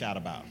not what we shout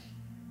about.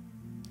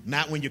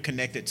 Not when you're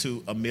connected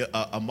to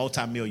a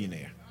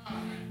multimillionaire.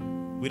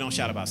 We don't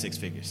shout about 6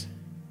 figures.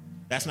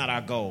 That's not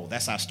our goal.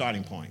 That's our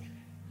starting point.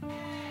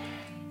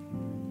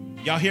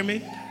 Y'all hear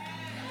me?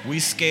 We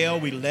scale,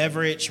 we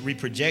leverage, we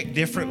project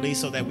differently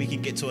so that we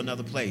can get to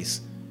another place.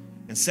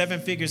 And 7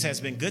 figures has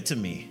been good to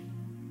me,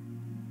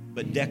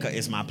 but Deca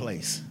is my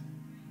place.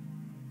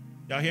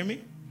 Y'all hear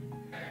me?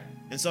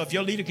 And so if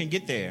your leader can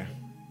get there,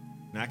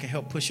 and I can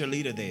help push your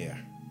leader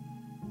there.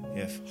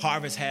 If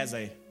Harvest has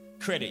a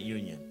credit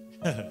union.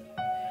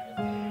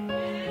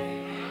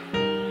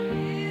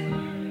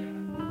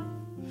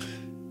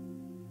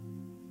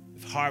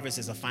 If Harvest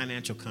is a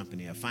financial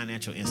company, a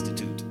financial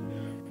institute.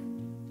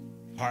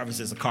 Harvest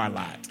is a car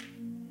lot.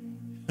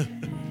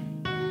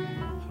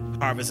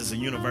 Harvest is a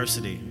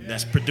university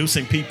that's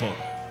producing people.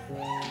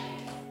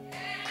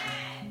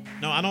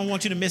 No, I don't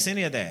want you to miss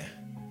any of that.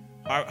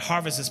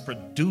 Harvest is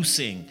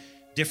producing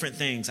different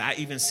things. I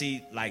even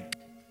see like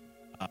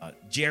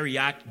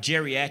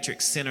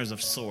geriatric centers of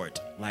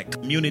sort, like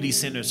community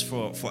centers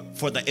for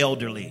the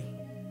elderly.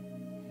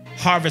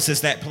 Harvest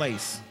is that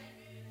place.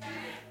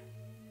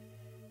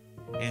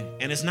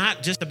 And it's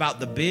not just about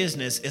the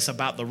business, it's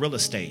about the real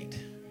estate.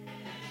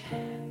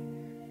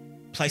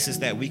 Places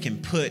that we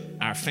can put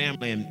our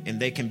family and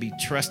they can be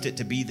trusted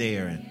to be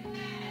there. And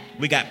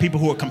we got people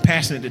who are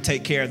compassionate to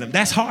take care of them.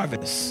 That's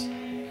Harvest.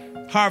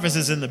 Harvest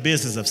is in the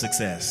business of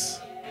success.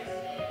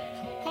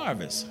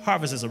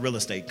 Harvest is a real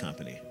estate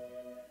company.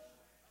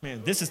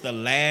 Man, this is the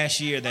last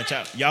year that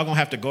y'all gonna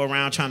have to go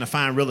around trying to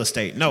find real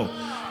estate. No,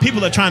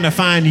 people are trying to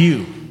find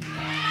you.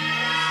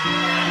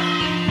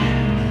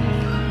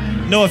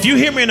 No, if you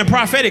hear me in the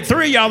prophetic,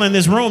 3 of y'all in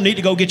this room need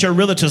to go get your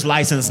realtor's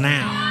license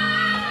now.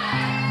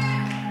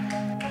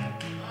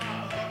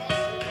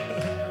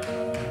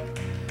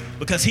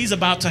 Because he's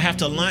about to have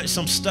to launch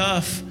some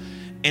stuff,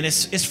 and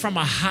it's from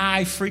a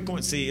high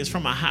frequency. It's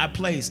from a high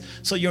place.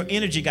 So your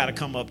energy got to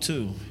come up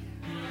too.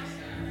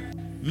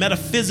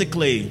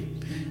 Metaphysically,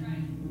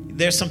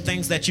 there's some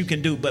things that you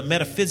can do, but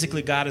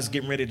metaphysically, God is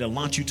getting ready to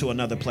launch you to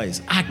another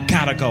place. I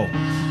got to go.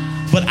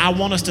 But I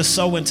want us to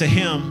sow into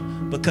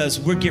him because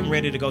we're getting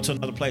ready to go to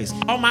another place.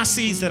 All my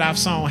seeds that I've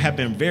sown have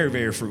been very,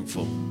 very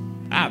fruitful.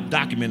 I've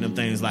documented them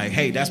things like,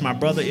 hey, that's my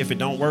brother. If it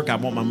don't work, I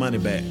want my money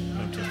back.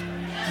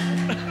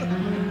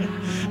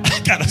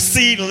 Got a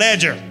seed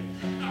ledger.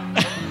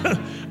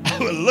 I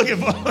was looking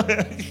for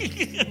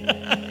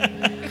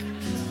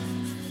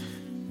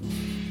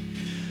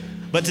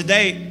But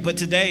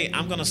today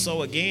I'm going to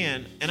sow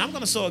again, and I'm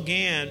going to sow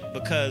again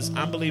because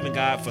I'm believing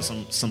God for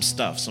some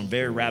stuff, some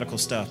very radical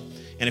stuff.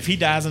 And if he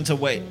dives into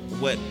what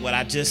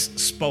I just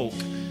spoke,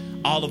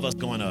 all of us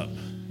going up.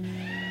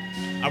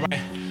 All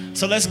right.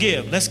 So let's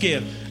give.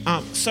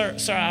 Sir,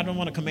 I don't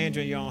want to command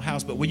you in your own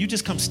house, but will you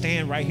just come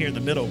stand right here in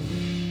the middle?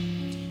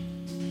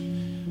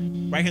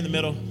 Right here in the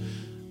middle.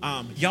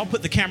 Y'all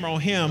put the camera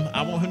on him.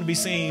 I want him to be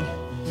seen.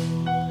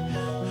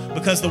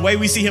 Because the way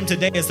we see him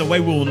today is the way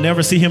we will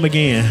never see him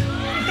again.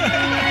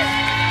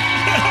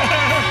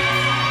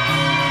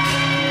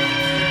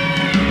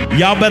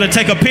 Y'all better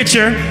take a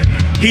picture.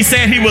 He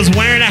said he was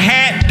wearing a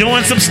hat,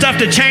 doing some stuff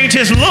to change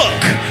his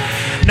look.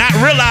 Not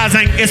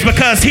realizing it's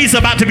because he's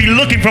about to be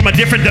looking from a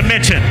different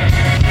dimension.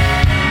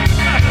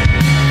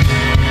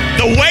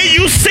 The way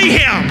you see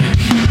him,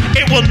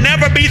 it will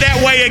never be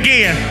that way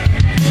again.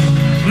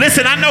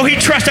 Listen, I know he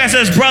trusts us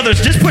as brothers.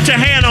 Just put your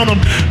hand on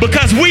him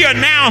because we are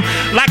now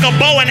like a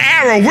bow and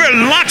arrow. We're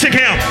launching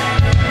him.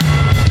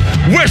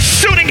 We're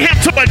shooting him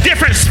to a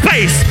different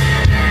space.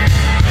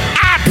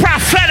 I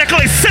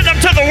prophetically send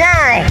him to the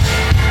world.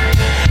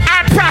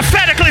 I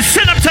prophetically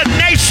send him to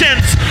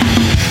nations.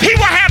 He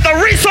will have the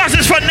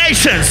resources for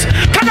nations.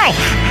 Come on.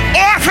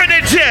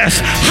 Orphanages,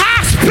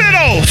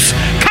 hospitals.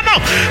 Come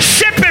on.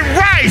 Shipping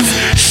rice,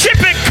 shipping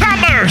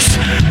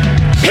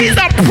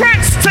a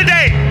prince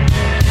today.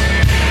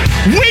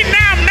 We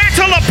now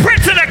mantle a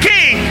prince and a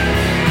king.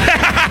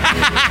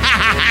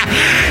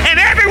 And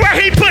everywhere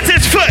he puts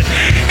his foot,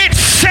 it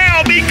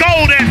shall be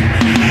golden.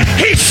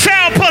 He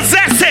shall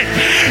possess it.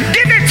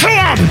 Give it to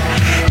him.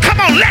 Come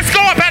on, let's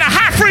go up at a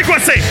high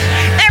frequency.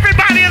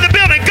 Everybody in the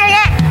building, go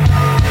up.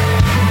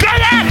 Go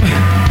up.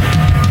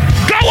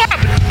 Go up.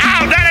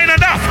 Oh, that ain't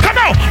enough. Come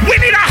on, we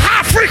need a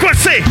high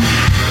frequency.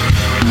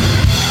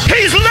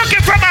 He's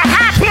looking from a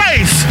high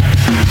place.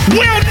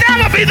 We'll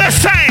never be the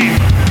same.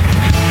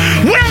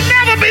 We'll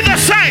never be the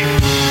same.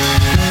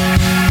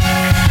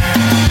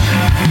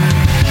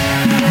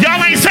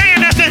 Y'all ain't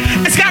saying nothing.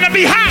 It's got to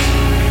be hot.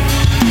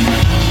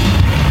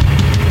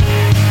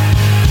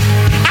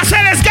 I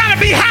said it's got to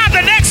be hot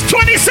the next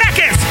 20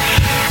 seconds.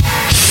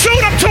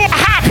 Shoot them to a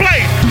high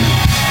plate.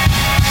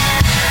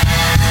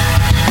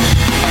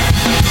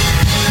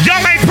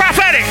 Y'all ain't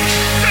prophetic.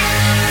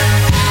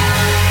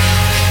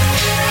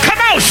 Come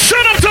on,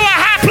 shoot them to a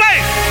high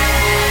plate.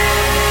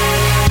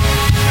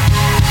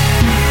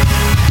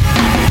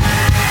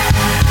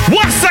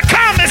 What's to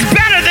come is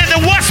better than the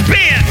what's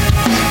been.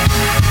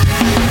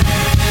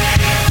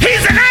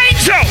 He's an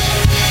angel.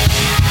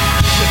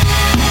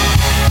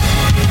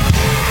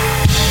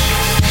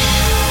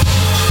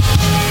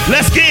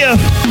 Let's give.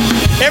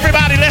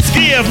 Everybody, let's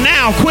give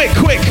now. Quick.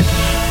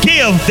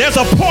 Give. There's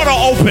a portal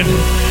open.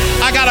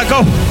 I gotta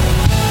go.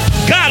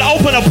 God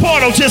opened a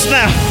portal just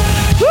now.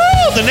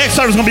 Woo, the next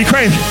service is gonna be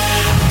crazy.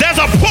 There's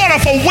a portal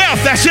for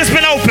wealth that's just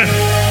been opened.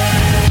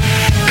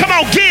 Come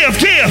on, give.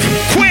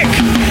 Quick.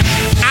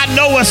 I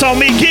know what's on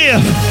me.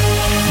 Give.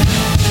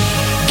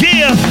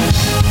 Give.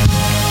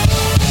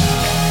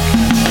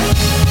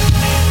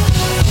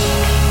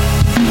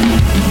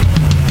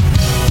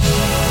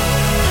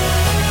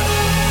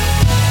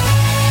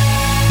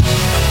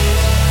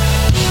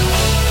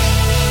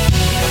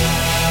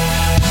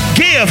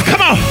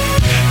 Come on.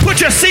 Put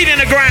your seed in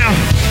the ground.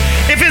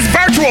 If it's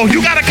virtual,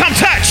 you got to come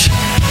touch.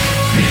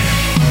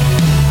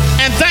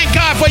 And thank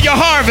God for your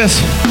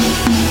harvest.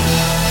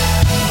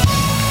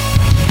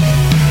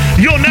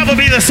 You'll never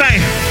be the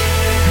same.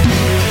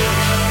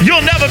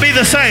 You'll never be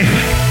the same.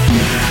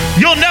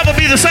 You'll never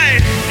be the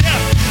same.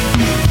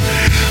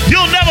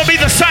 You'll never be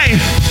the same.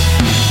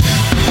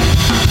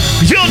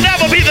 You'll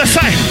never be the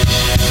same.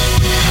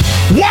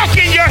 Walk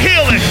in your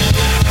healing.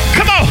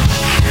 Come on.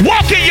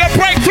 Walk in your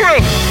breakthrough.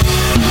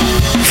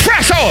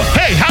 Fresh oil.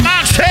 Hey, how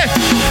about it?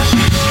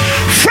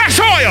 Fresh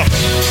oil.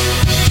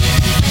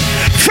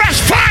 Fresh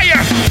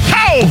fire.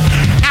 Oh,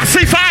 I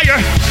see fire.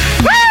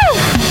 Woo!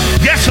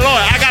 Yes,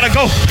 Lord, I gotta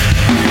go.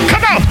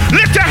 Come on,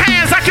 lift your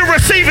hands like you're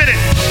receiving it.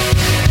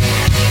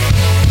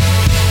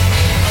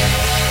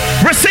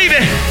 Receive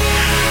it.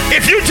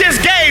 If you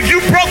just gave, you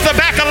broke the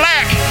back of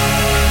lack.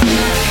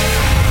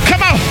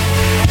 Come on.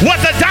 What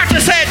the doctor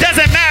said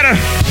doesn't matter.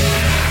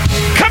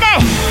 Come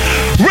on.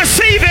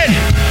 Receive it.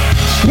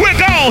 We're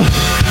gone.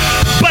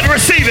 But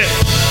receive it.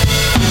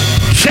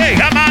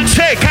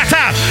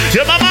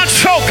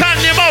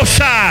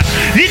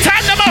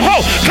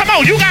 Come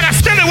on, you gotta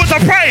fill it with a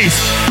praise.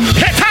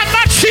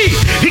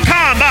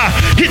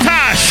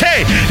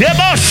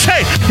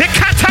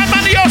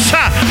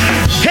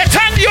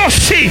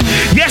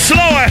 Yes,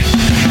 Lord.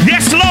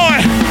 Yes,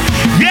 Lord.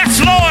 Yes,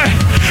 Lord.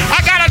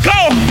 I gotta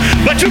go,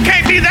 but you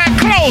can't be that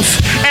close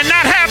and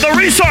not have the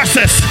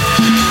resources.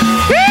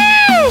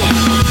 Woo!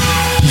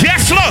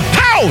 Yes, Lord.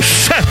 Oh,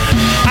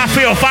 I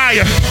feel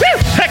fire.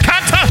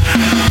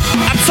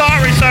 I'm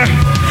sorry, sir.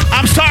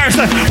 I'm sorry,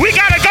 sir. We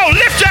gotta go.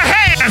 Lift your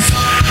hands.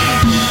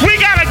 We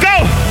gotta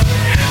go.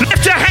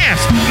 Lift your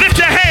hands. Lift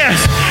your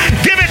hands.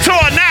 Give it to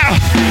her now.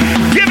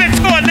 Give it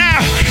to her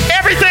now.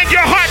 Everything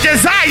your heart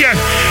desired,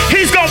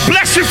 he's gonna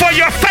bless you for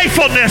your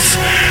faithfulness.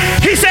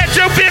 He said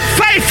you've been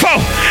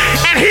faithful,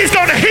 and he's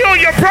gonna heal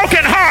your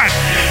broken heart.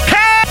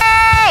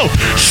 Oh,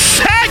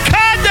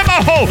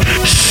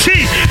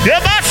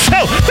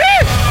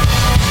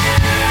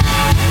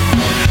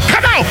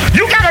 come on,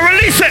 you gotta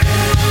release it.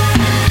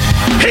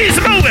 He's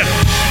moving.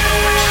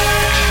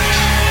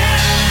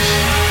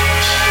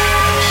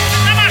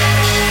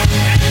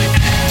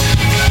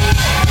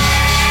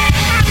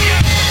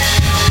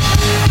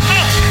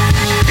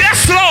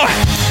 Yes, Lord.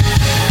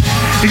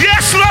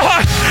 Yes,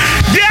 Lord.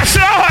 Yes,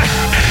 Lord.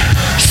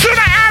 Shoot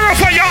an arrow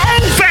for your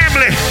own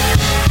family.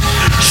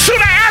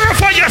 Shoot an arrow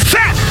for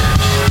yourself.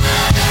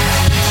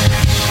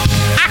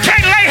 I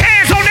can't lay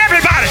hands on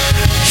everybody.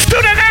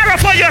 Shoot an arrow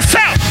for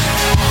yourself.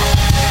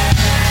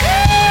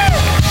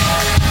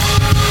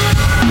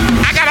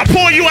 I gotta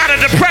pull you out of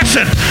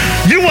depression.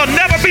 You will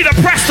never be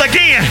depressed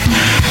again.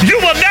 You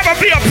will never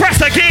be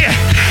oppressed again.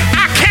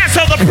 I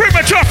cancel the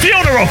premature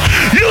funeral.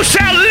 You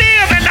shall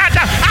live and not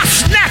die. I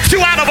snatch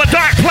you out of a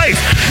dark place.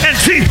 And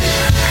see.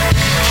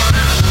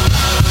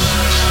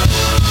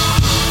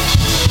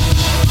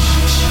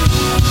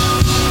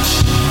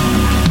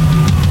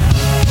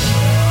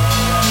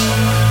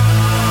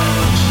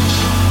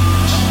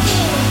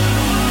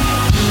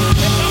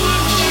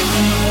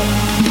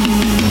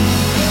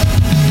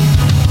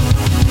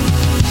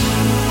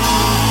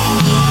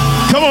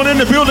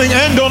 the building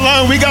and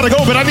online. We got to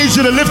go, but I need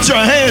you to lift your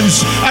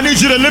hands. I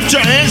need you to lift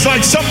your hands like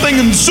something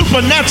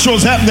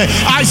supernatural is happening.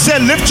 I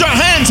said lift your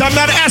hands. I'm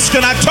not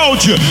asking. I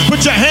told you.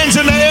 Put your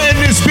hands in the air in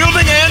this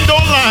building and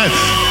online.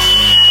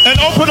 And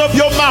open up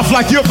your mouth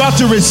like you're about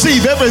to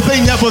receive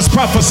everything that was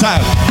prophesied.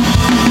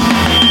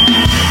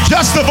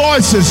 Just the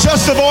voices.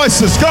 Just the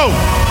voices. Go.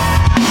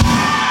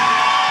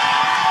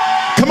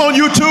 Come on,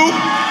 YouTube.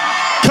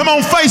 Come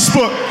on,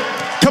 Facebook.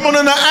 Come on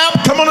in the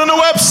app. Come on in the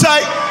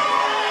website.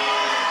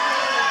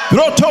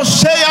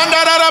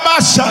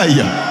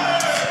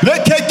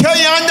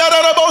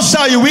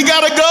 We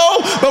gotta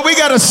go, but we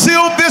gotta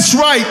seal this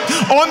right.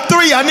 On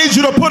 3, I need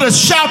you to put a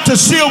shout to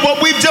seal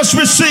what we've just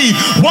received.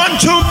 1,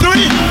 2,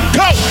 3,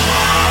 go!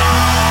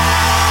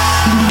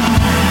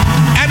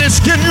 And it's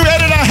getting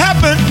ready to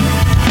happen.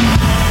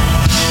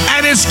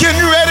 And it's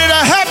getting ready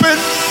to happen.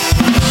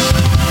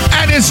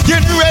 And it's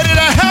getting ready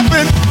to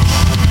happen.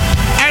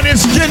 And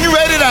it's getting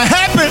ready to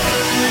happen.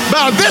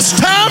 By this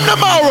time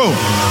tomorrow,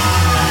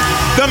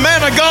 the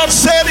man of God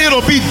said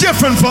it'll be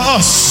different for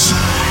us.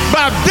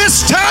 By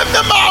this time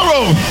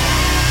tomorrow,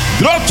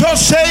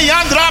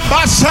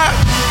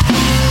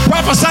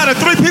 prophesy to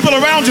 3 people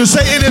around you,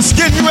 say it is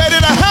getting ready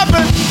to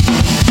happen.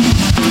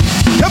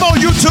 Come on,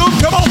 YouTube,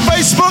 come on,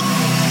 Facebook,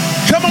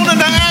 come on in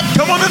the app,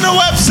 come on in the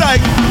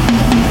website.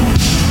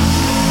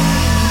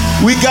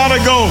 We gotta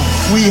go.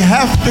 We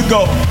have to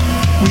go.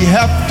 We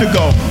have to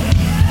go.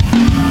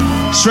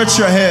 Stretch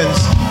your hands.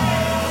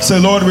 Say,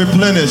 Lord,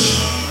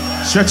 replenish.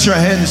 Stretch your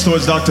hands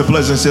towards Dr.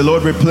 Pleasant. Say,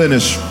 Lord,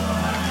 replenish.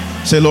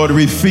 Say, Lord,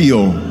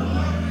 refill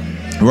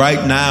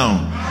right now.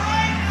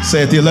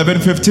 Say at the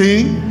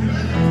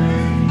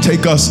 11:15,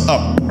 take us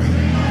up.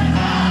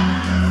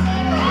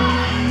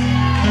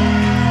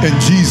 In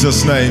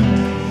Jesus'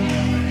 name.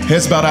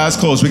 Heads bowed, eyes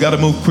closed. We got to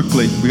move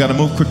quickly. We got to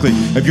move quickly.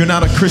 If you're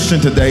not a Christian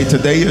today,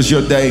 today is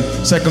your day.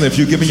 Secondly, if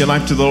you're giving your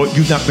life to the Lord,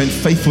 you've not been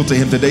faithful to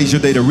Him, today's your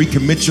day to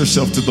recommit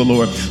yourself to the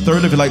Lord.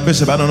 Thirdly, if you're like,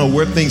 Bishop, I don't know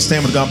where things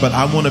stand with God, but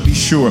I want to be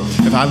sure.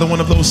 If either one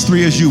of those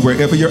 3 is you,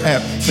 wherever you're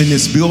at, in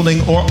this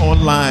building or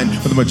online,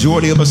 but the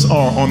majority of us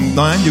are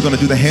online, you're going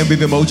to do the hand wave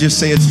emoji,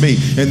 say it's me.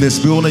 In this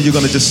building, you're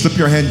going to just slip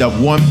your hand up.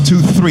 1,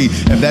 2, 3.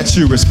 If that's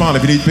you, respond.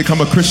 If you need to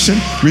become a Christian,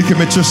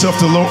 recommit yourself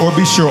to the Lord, or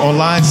be sure.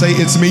 Online, say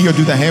it's me, or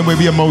do the hand wave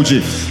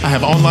emoji. I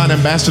have online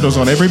ambassadors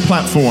on every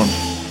platform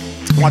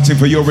watching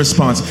for your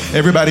response.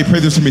 Everybody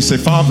pray this with me. Say,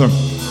 Father,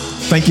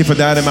 thank you for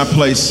dying in my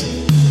place.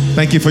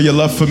 Thank you for your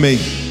love for me.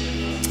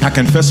 I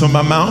confess with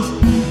my mouth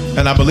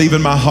and I believe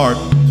in my heart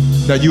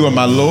that you are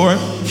my Lord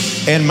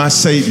and my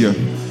Savior.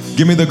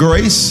 Give me the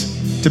grace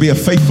to be a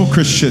faithful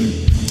Christian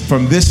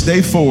from this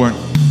day forward.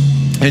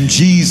 In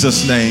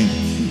Jesus' name.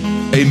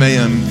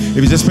 Amen. If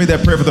you just prayed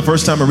that prayer for the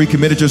first time and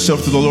recommitted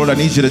yourself to the Lord, I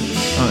need you to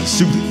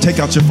take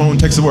out your phone,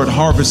 text the word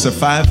harvest to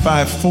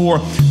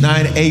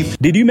 55498.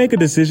 Did you make a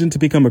decision to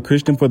become a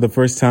Christian for the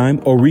first time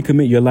or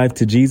recommit your life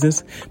to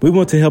Jesus? We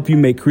want to help you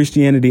make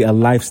Christianity a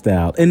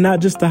lifestyle and not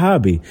just a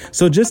hobby.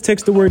 So just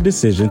text the word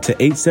decision to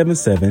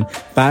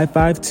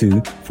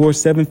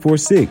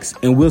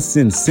 877-552-4746 and we'll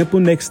send simple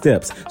next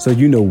steps so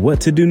you know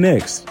what to do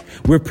next.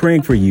 We're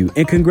praying for you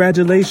and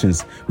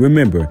congratulations.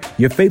 Remember,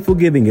 your faithful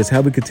giving is how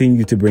we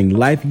continue to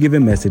bring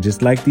life-giving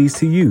messages like these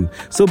to you.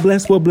 So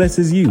bless what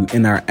blesses you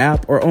in our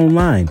app or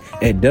online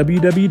at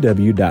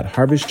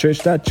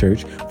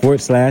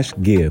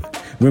www.harvestchurch.church/give.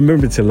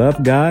 Remember to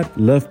love God,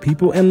 love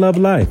people, and love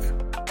life.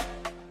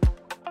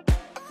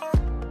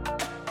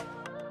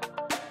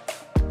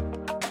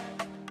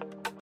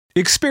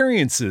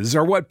 Experiences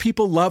are what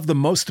people love the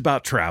most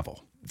about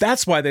travel.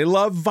 That's why they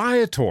love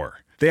Viator.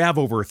 They have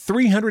over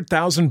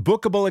 300,000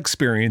 bookable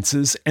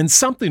experiences and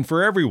something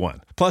for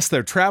everyone. Plus,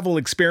 their travel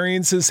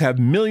experiences have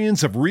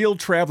millions of real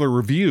traveler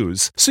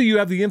reviews, so you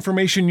have the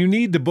information you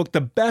need to book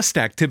the best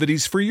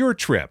activities for your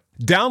trip.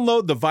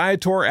 Download the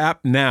Viator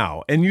app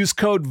now and use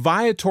code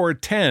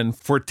Viator10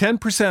 for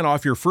 10%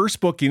 off your first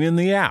booking in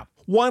the app.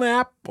 One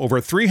app, over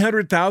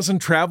 300,000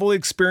 travel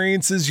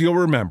experiences you'll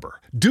remember.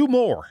 Do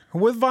more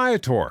with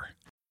Viator.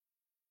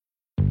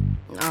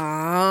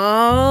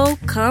 Oh,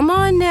 come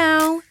on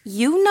now.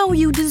 You know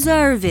you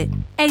deserve it.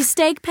 A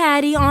steak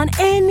patty on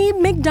any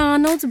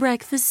McDonald's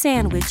breakfast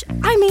sandwich.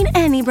 I mean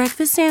any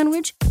breakfast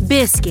sandwich.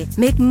 Biscuit,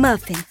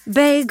 McMuffin,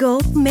 bagel,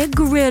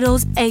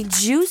 McGriddles, a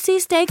juicy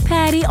steak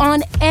patty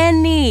on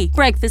any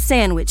breakfast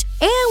sandwich.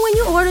 And when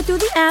you order through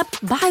the app,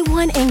 buy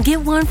one and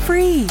get one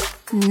free.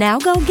 Now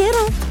go get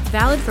them.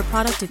 Valid for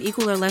product of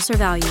equal or lesser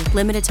value.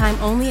 Limited time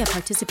only at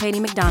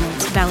participating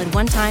McDonald's. Valid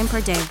one time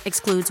per day.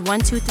 Excludes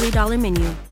 $1, $2, $3 menu.